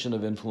position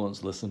of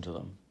influence listen to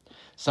them,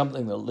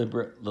 something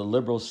that the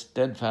Liberals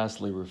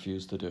steadfastly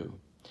refused to do.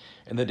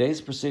 In the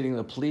days preceding,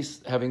 the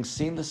police, having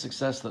seen the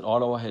success that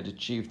Ottawa had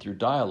achieved through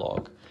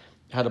dialogue,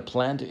 had a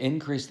plan to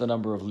increase the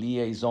number of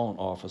liaison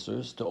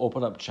officers, to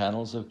open up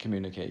channels of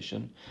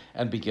communication,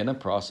 and begin a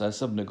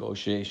process of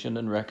negotiation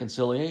and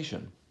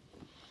reconciliation.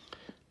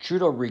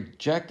 Trudeau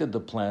rejected the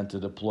plan to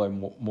deploy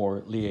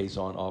more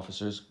liaison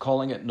officers,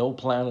 calling it no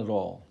plan at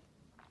all.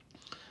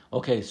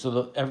 Okay,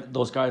 so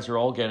those guys are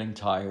all getting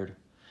tired.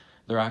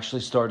 They're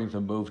actually starting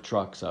to move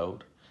trucks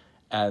out.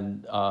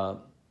 And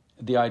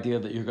the idea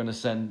that you're going to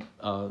send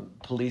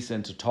police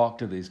in to talk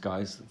to these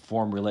guys,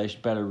 form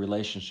better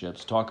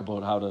relationships, talk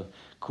about how to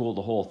cool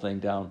the whole thing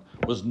down,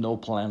 was no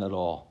plan at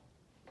all.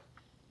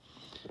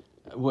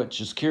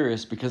 Which is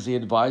curious because he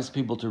advised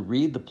people to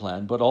read the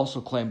plan, but also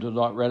claimed to have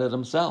not read it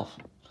himself.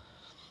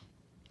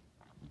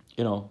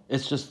 You know,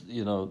 it's just,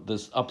 you know,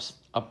 this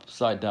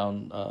upside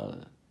down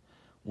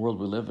world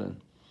we live in.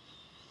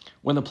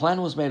 When the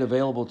plan was made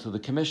available to the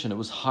commission, it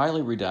was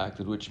highly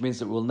redacted, which means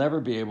that we'll never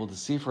be able to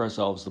see for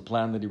ourselves the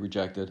plan that he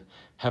rejected,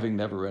 having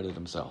never read it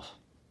himself.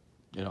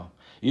 You know,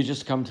 you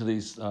just come to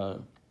these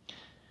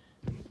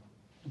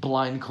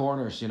blind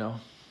corners, you know.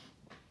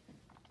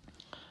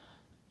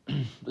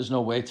 There's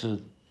no way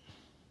to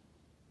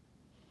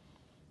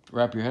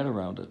wrap your head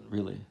around it,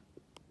 really.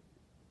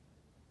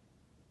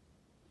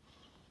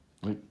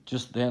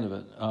 Just the end of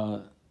it.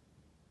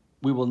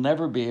 We will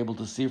never be able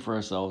to see for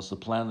ourselves the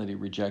plan that he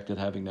rejected,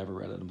 having never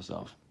read it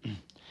himself.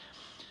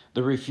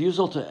 The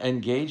refusal to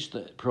engage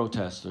the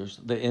protesters,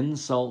 the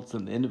insults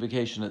and the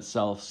invocation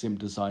itself seemed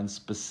designed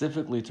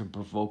specifically to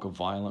provoke a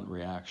violent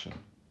reaction.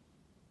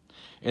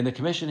 In the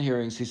commission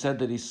hearings, he said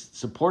that he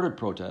supported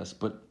protests,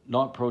 but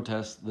not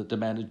protests that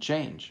demanded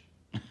change.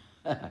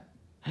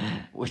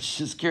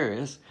 Which is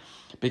curious,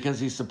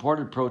 because he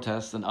supported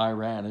protests in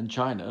Iran and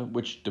China,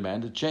 which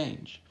demanded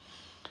change.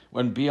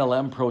 When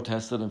BLM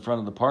protested in front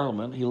of the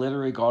parliament, he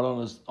literally got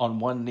on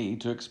one knee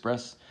to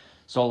express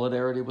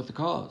solidarity with the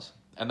cause.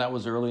 And that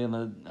was early in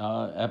the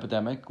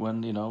epidemic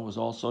when, you know, it was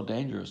all so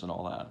dangerous and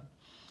all that.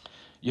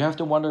 You have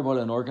to wonder about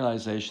an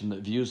organization that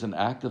views an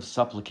act of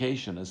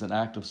supplication as an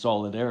act of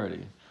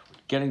solidarity,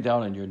 getting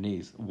down on your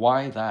knees.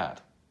 Why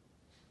that?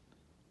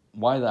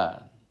 Why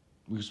that?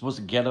 We're supposed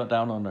to get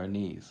down on our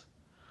knees.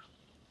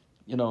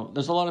 You know,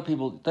 there's a lot of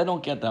people, they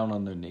don't get down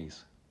on their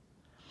knees.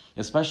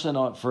 Especially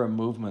not for a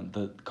movement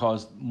that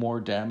caused more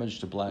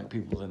damage to black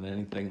people than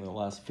anything in the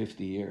last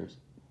 50 years.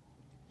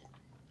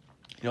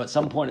 You know, at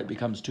some point it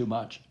becomes too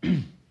much.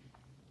 You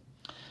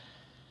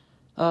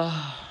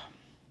have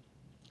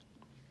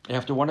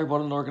to wonder about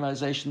an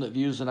organization that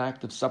views an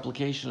act of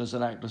supplication as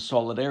an act of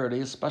solidarity,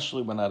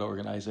 especially when that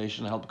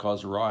organization helped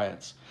cause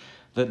riots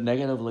that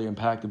negatively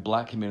impacted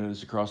black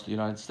communities across the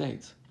United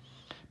States.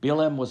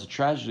 BLM was a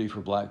tragedy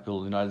for black people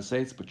in the United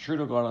States, but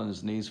Trudeau got on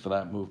his knees for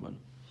that movement.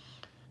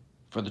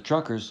 For the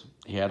truckers,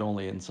 he had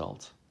only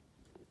insults.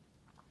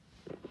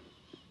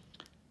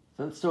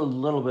 So let's do a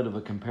little bit of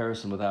a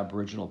comparison with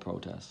Aboriginal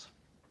protests.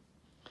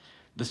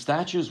 The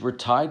statues were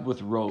tied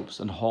with ropes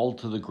and hauled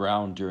to the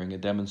ground during a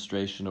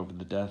demonstration over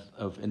the death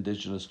of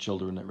Indigenous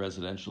children at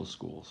residential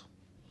schools.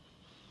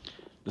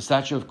 The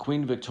statue of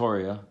Queen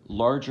Victoria,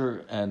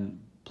 larger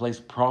and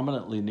placed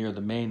prominently near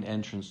the main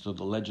entrance to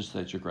the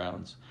legislature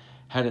grounds,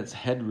 had its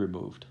head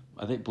removed.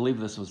 I believe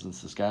this was in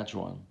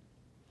Saskatchewan.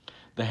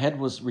 The head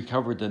was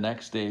recovered the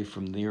next day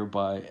from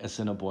nearby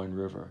Assiniboine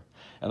River.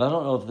 And I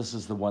don't know if this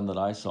is the one that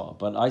I saw,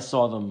 but I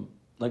saw them,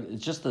 like,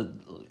 it's just a,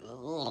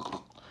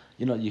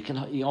 you know,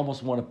 you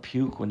almost want to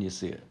puke when you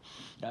see it.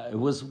 It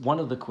was one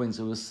of the queens,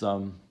 it was,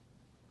 I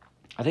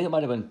think it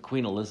might have been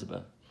Queen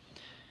Elizabeth.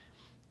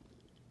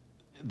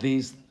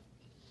 These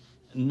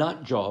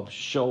nut jobs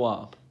show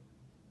up,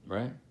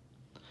 right?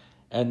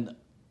 And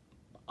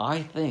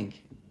I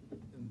think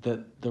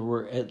that there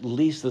were at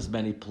least as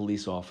many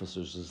police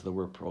officers as there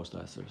were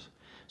protesters.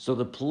 So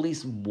the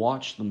police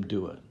watched them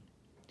do it.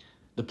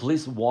 The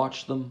police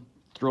watched them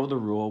throw the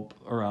rope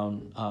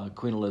around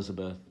Queen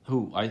Elizabeth,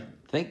 who I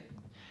think,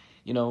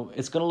 you know,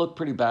 it's going to look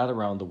pretty bad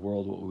around the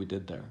world what we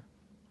did there,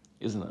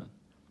 isn't it?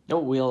 No,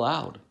 we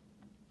allowed,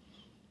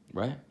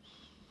 right?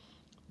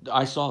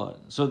 I saw it.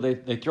 So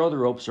they throw the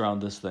ropes around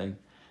this thing.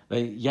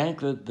 They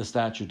yank the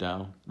statue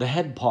down. The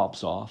head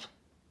pops off.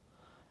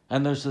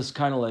 And there's this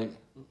kind of like,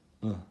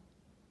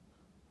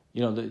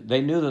 you know,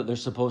 they knew that they're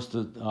supposed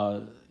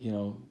to, you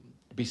know,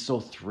 be so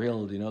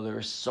thrilled. You know, they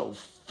were so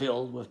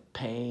filled with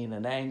pain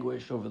and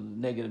anguish over the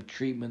negative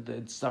treatment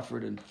they'd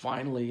suffered. And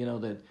finally, you know,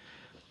 they'd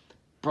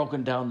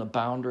broken down the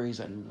boundaries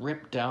and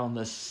ripped down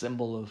this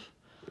symbol of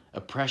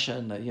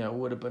oppression that, you know,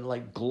 would have been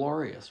like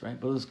glorious, right?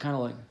 But it was kind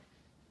of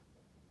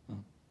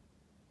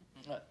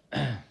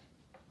like,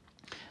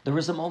 There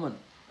was a moment,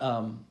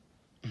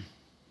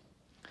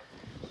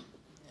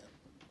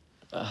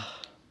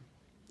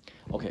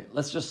 okay,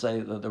 let's just say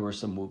that there were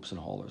some whoops and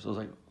hollers. I was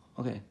like,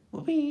 okay,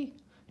 whoopee,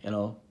 you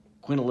know,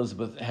 Queen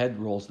Elizabeth head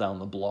rolls down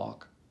the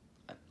block.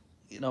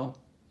 You know,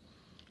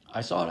 I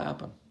saw it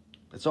happen.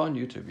 It's on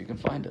YouTube. You can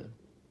find it.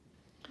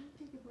 Can you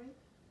take a break?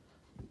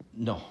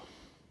 No.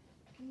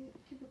 Can you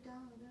keep it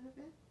down a little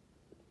bit?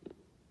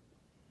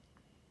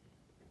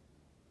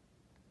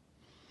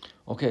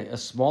 Okay, a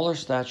smaller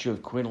statue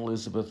of Queen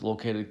Elizabeth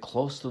located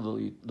close to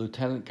the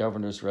lieutenant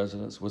governor's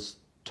residence was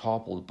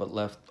toppled but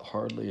left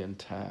hardly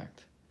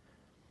intact.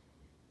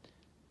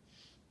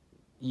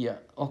 Yeah,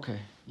 okay.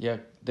 Yeah,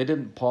 they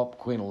didn't pop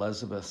Queen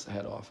Elizabeth's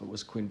head off. It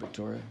was Queen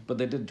Victoria, but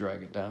they did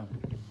drag it down.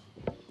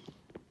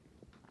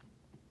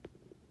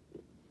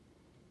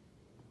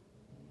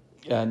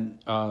 And,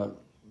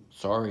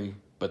 sorry,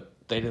 but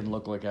they didn't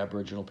look like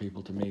Aboriginal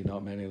people to me,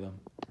 not many of them.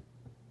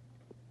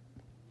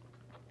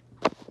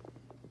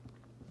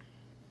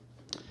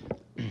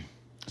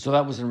 So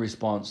that was in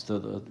response to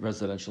the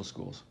residential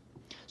schools.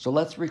 So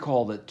let's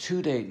recall that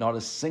to date, not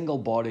a single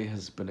body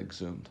has been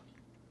exhumed.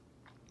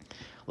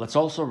 Let's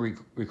also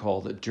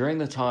recall that during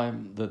the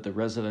time that the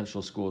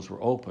residential schools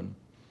were open,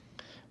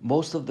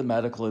 most of the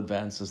medical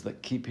advances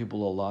that keep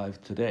people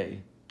alive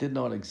today did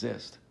not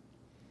exist.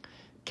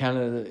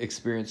 Canada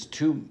experienced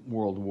 2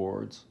 world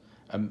wars,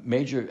 a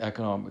major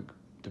economic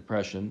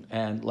depression,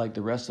 and, like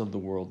the rest of the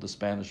world, the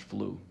Spanish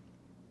flu.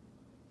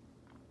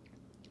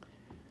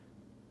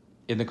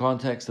 In the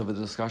context of a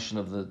discussion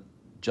of the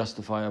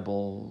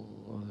justifiable...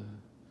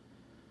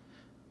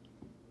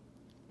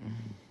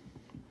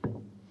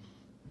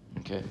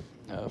 Okay,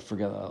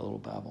 forget that little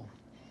babble.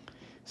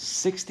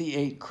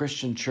 68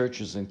 Christian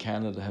churches in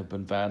Canada have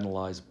been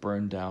vandalized,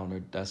 burned down, or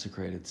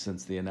desecrated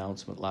since the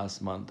announcement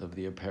last month of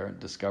the apparent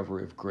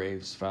discovery of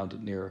graves found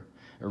near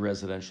a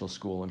residential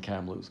school in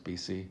Kamloops,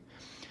 BC.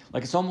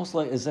 Like, it's almost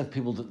like as if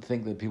people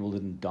think that people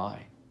didn't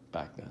die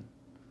back then.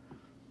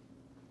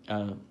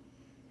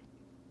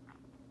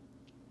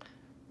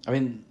 I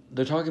mean,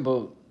 they're talking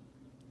about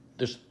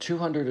there's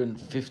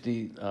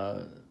 250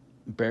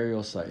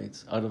 burial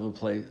sites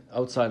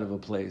outside of a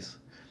place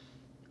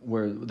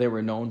where they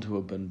were known to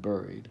have been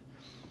buried,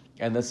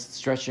 and that's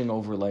stretching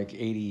over like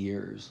 80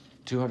 years.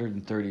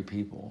 230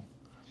 people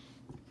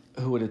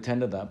who had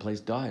attended that place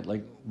died.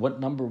 Like, what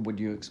number would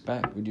you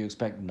expect? Would you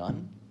expect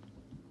none?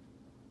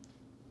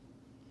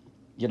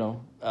 You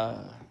know,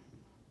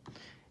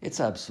 it's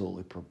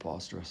absolutely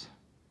preposterous.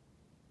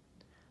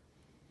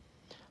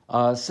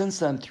 Since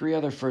then, 3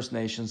 other First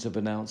Nations have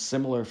announced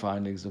similar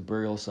findings of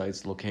burial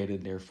sites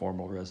located near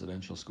formal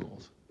residential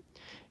schools.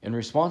 In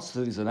response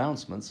to these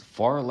announcements,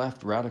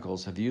 far-left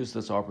radicals have used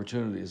this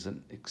opportunity as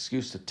an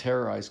excuse to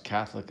terrorize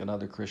Catholic and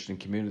other Christian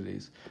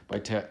communities by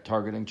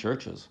targeting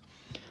churches.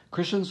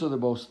 Christians are the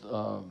most,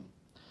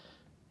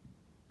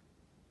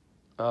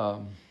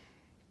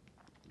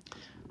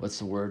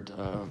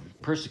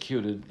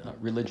 persecuted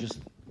religious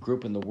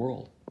group in the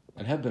world,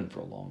 and have been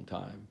for a long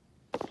time.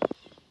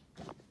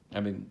 I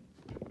mean,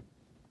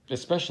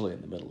 especially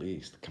in the Middle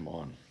East, come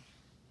on.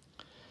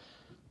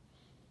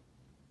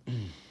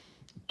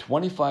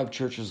 25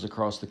 churches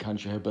across the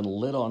country have been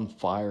lit on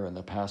fire in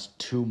the past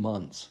 2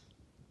 months.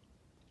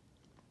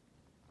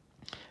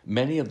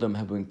 Many of them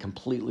have been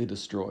completely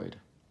destroyed.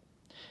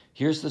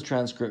 Here's the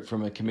transcript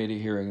from a committee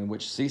hearing in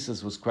which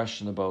CSIS was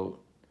questioned about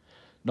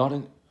not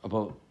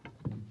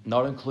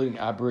including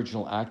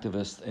Aboriginal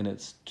activists in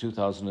its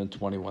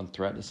 2021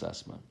 threat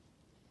assessment.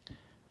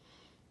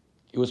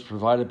 It was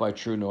provided by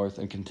True North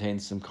and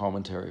contains some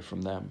commentary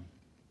from them.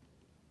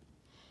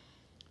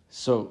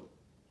 So,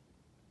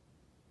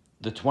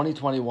 the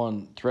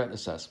 2021 threat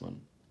assessment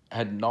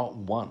had not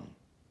one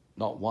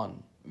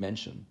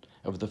mention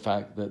of the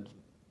fact that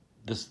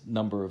this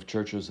number of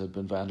churches had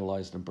been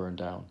vandalized and burned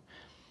down.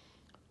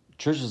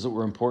 Churches that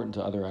were important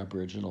to other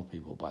Aboriginal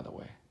people, by the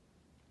way.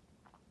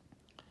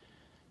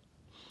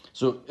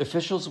 So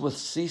officials with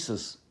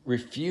CSIS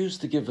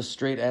refused to give a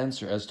straight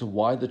answer as to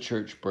why the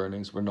church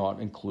burnings were not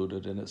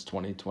included in its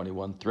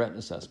 2021 threat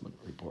assessment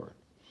report.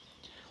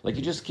 Like,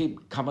 you just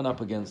keep coming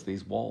up against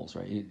these walls,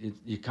 right?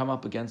 You come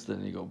up against it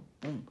and you go,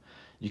 boom.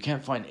 You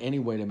can't find any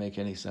way to make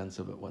any sense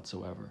of it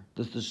whatsoever.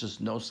 There's just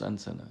no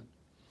sense in it.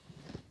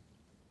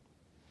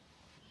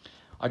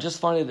 I just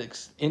find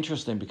it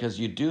interesting because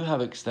you do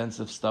have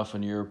extensive stuff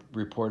in your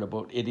report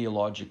about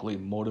ideologically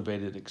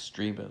motivated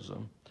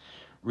extremism,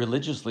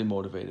 religiously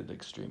motivated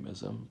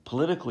extremism,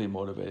 politically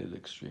motivated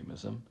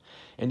extremism,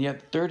 and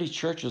yet 30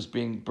 churches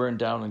being burned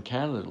down in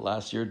Canada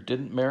last year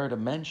didn't merit a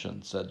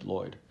mention, said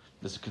Lloyd,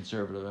 this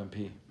Conservative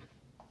MP.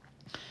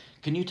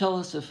 Can you tell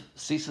us if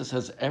CSIS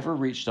has ever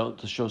reached out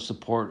to show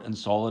support and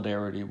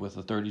solidarity with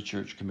the 30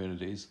 church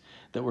communities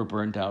that were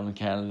burned down in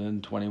Canada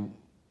in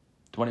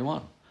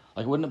 2021?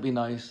 Like, wouldn't it be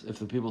nice if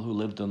the people who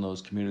lived in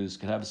those communities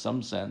could have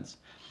some sense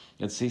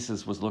that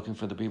CSIS was looking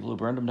for the people who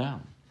burned them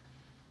down?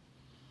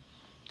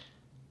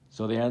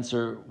 So the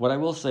answer, what I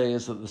will say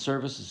is that the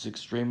service is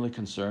extremely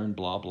concerned,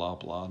 blah, blah,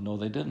 blah. No,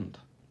 they didn't.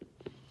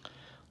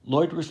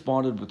 Lloyd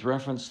responded with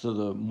reference to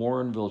the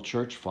Morinville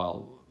church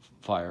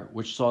fire,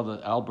 which saw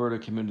the Alberta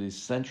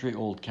community's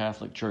century-old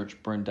Catholic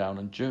church burned down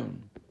in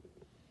June.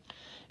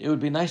 It would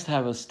be nice to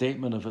have a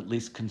statement of at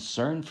least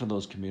concern for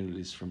those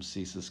communities from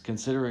CSIS,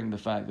 considering the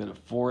fact that at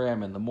 4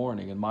 a.m. in the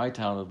morning in my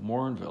town of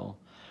Morinville,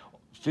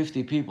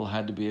 50 people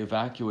had to be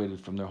evacuated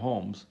from their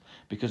homes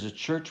because a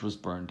church was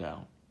burned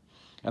down.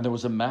 And there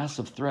was a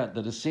massive threat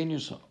that a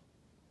seniors'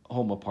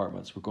 home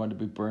apartments were going to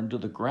be burned to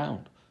the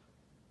ground,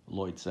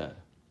 Lloyd said.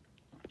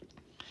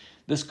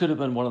 This could have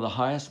been one of the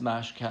highest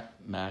mass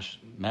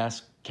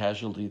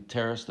casualty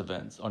terrorist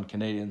events on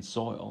Canadian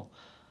soil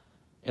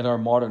in our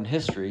modern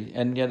history,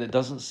 and yet it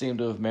doesn't seem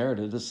to have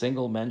merited a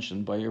single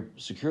mention by your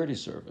security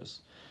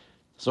service.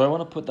 So I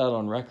want to put that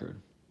on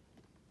record.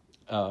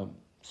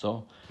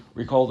 So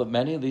recall that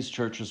many of these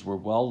churches were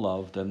well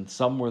loved and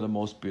some were the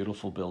most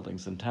beautiful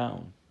buildings in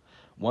town.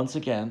 Once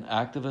again,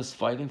 activists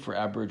fighting for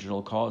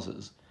Aboriginal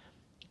causes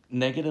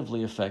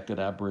negatively affected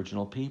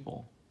Aboriginal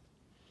people.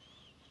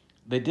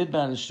 They did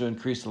manage to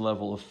increase the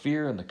level of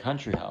fear in the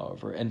country,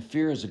 however, and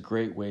fear is a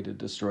great way to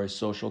destroy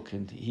social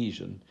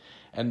cohesion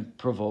and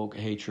provoke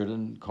hatred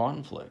and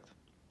conflict.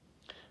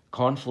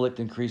 Conflict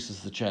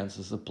increases the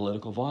chances of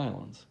political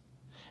violence.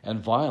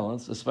 And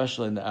violence,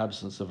 especially in the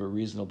absence of a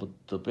reasonable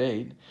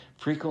debate,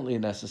 frequently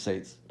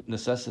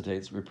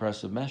necessitates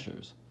repressive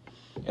measures.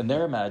 In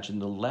their imagine,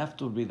 the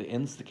left would be the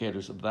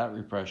instigators of that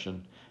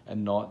repression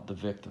and not the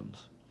victims.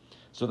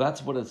 So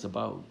that's what it's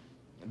about.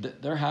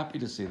 They're happy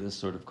to see this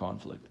sort of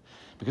conflict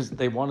because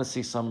they want to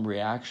see some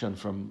reaction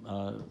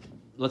from,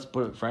 let's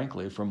put it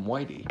frankly, from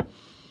Whitey.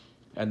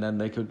 And then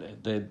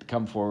they'd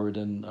come forward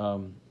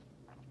and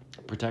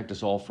protect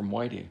us all from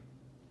Whitey.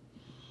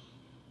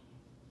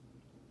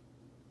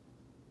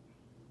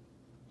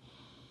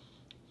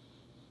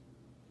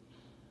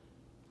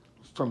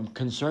 From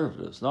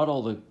conservatives, not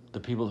all the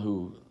people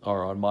who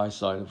are on my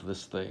side of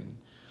this thing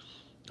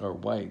are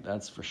white,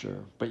 that's for sure.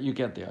 But you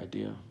get the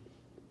idea.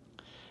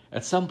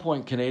 At some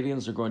point,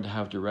 Canadians are going to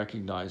have to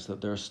recognize that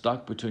they're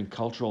stuck between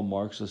cultural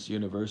Marxist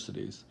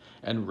universities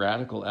and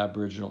radical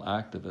Aboriginal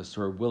activists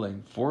who are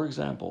willing, for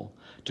example,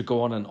 to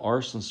go on an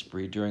arson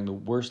spree during the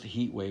worst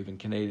heat wave in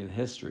Canadian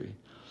history,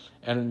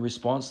 and in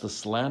response to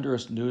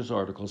slanderous news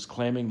articles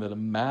claiming that a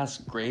mass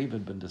grave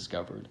had been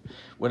discovered,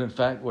 when in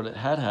fact what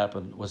had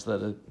happened was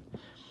that a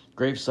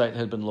gravesite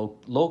had been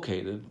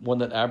located, one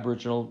that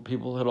Aboriginal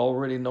people had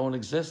already known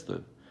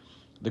existed.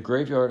 The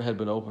graveyard had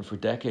been open for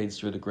decades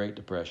through the Great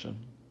Depression.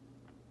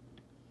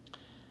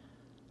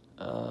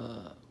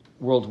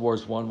 World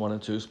Wars I,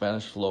 and II,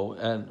 Spanish flu,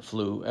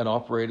 and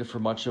operated for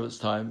much of its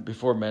time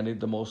before many of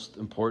the most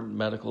important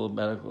medical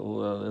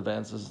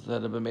advances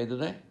that have been made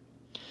today.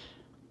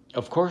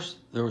 Of course,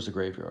 there was a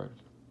graveyard.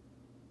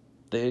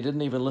 They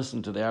didn't even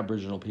listen to the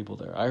Aboriginal people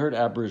there. I heard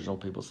Aboriginal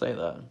people say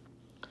that.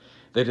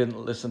 They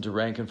didn't listen to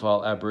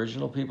rank-and-file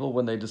Aboriginal people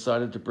when they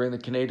decided to bring the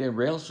Canadian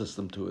rail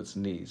system to its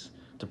knees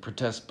to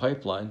protest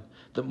pipeline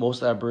that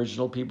most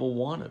Aboriginal people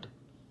wanted.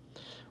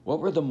 What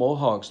were the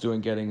Mohawks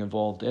doing getting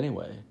involved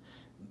anyway?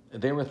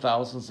 They were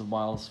thousands of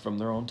miles from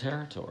their own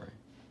territory.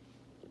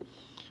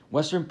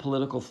 Western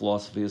political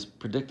philosophy is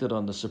predicted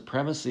on the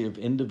supremacy of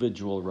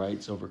individual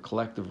rights over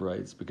collective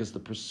rights because the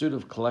pursuit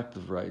of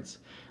collective rights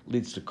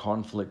leads to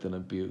conflict and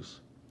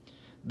abuse.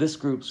 This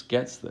group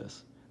gets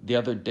this. The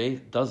other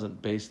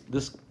doesn't.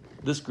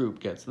 This group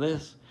gets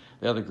this.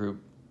 The other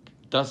group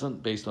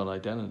doesn't, based on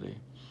identity.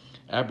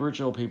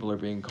 Aboriginal people are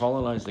being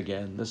colonized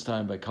again, this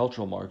time by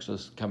cultural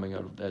Marxists coming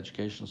out of the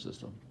education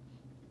system.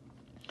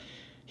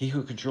 He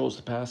who controls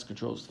the past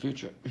controls the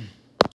future.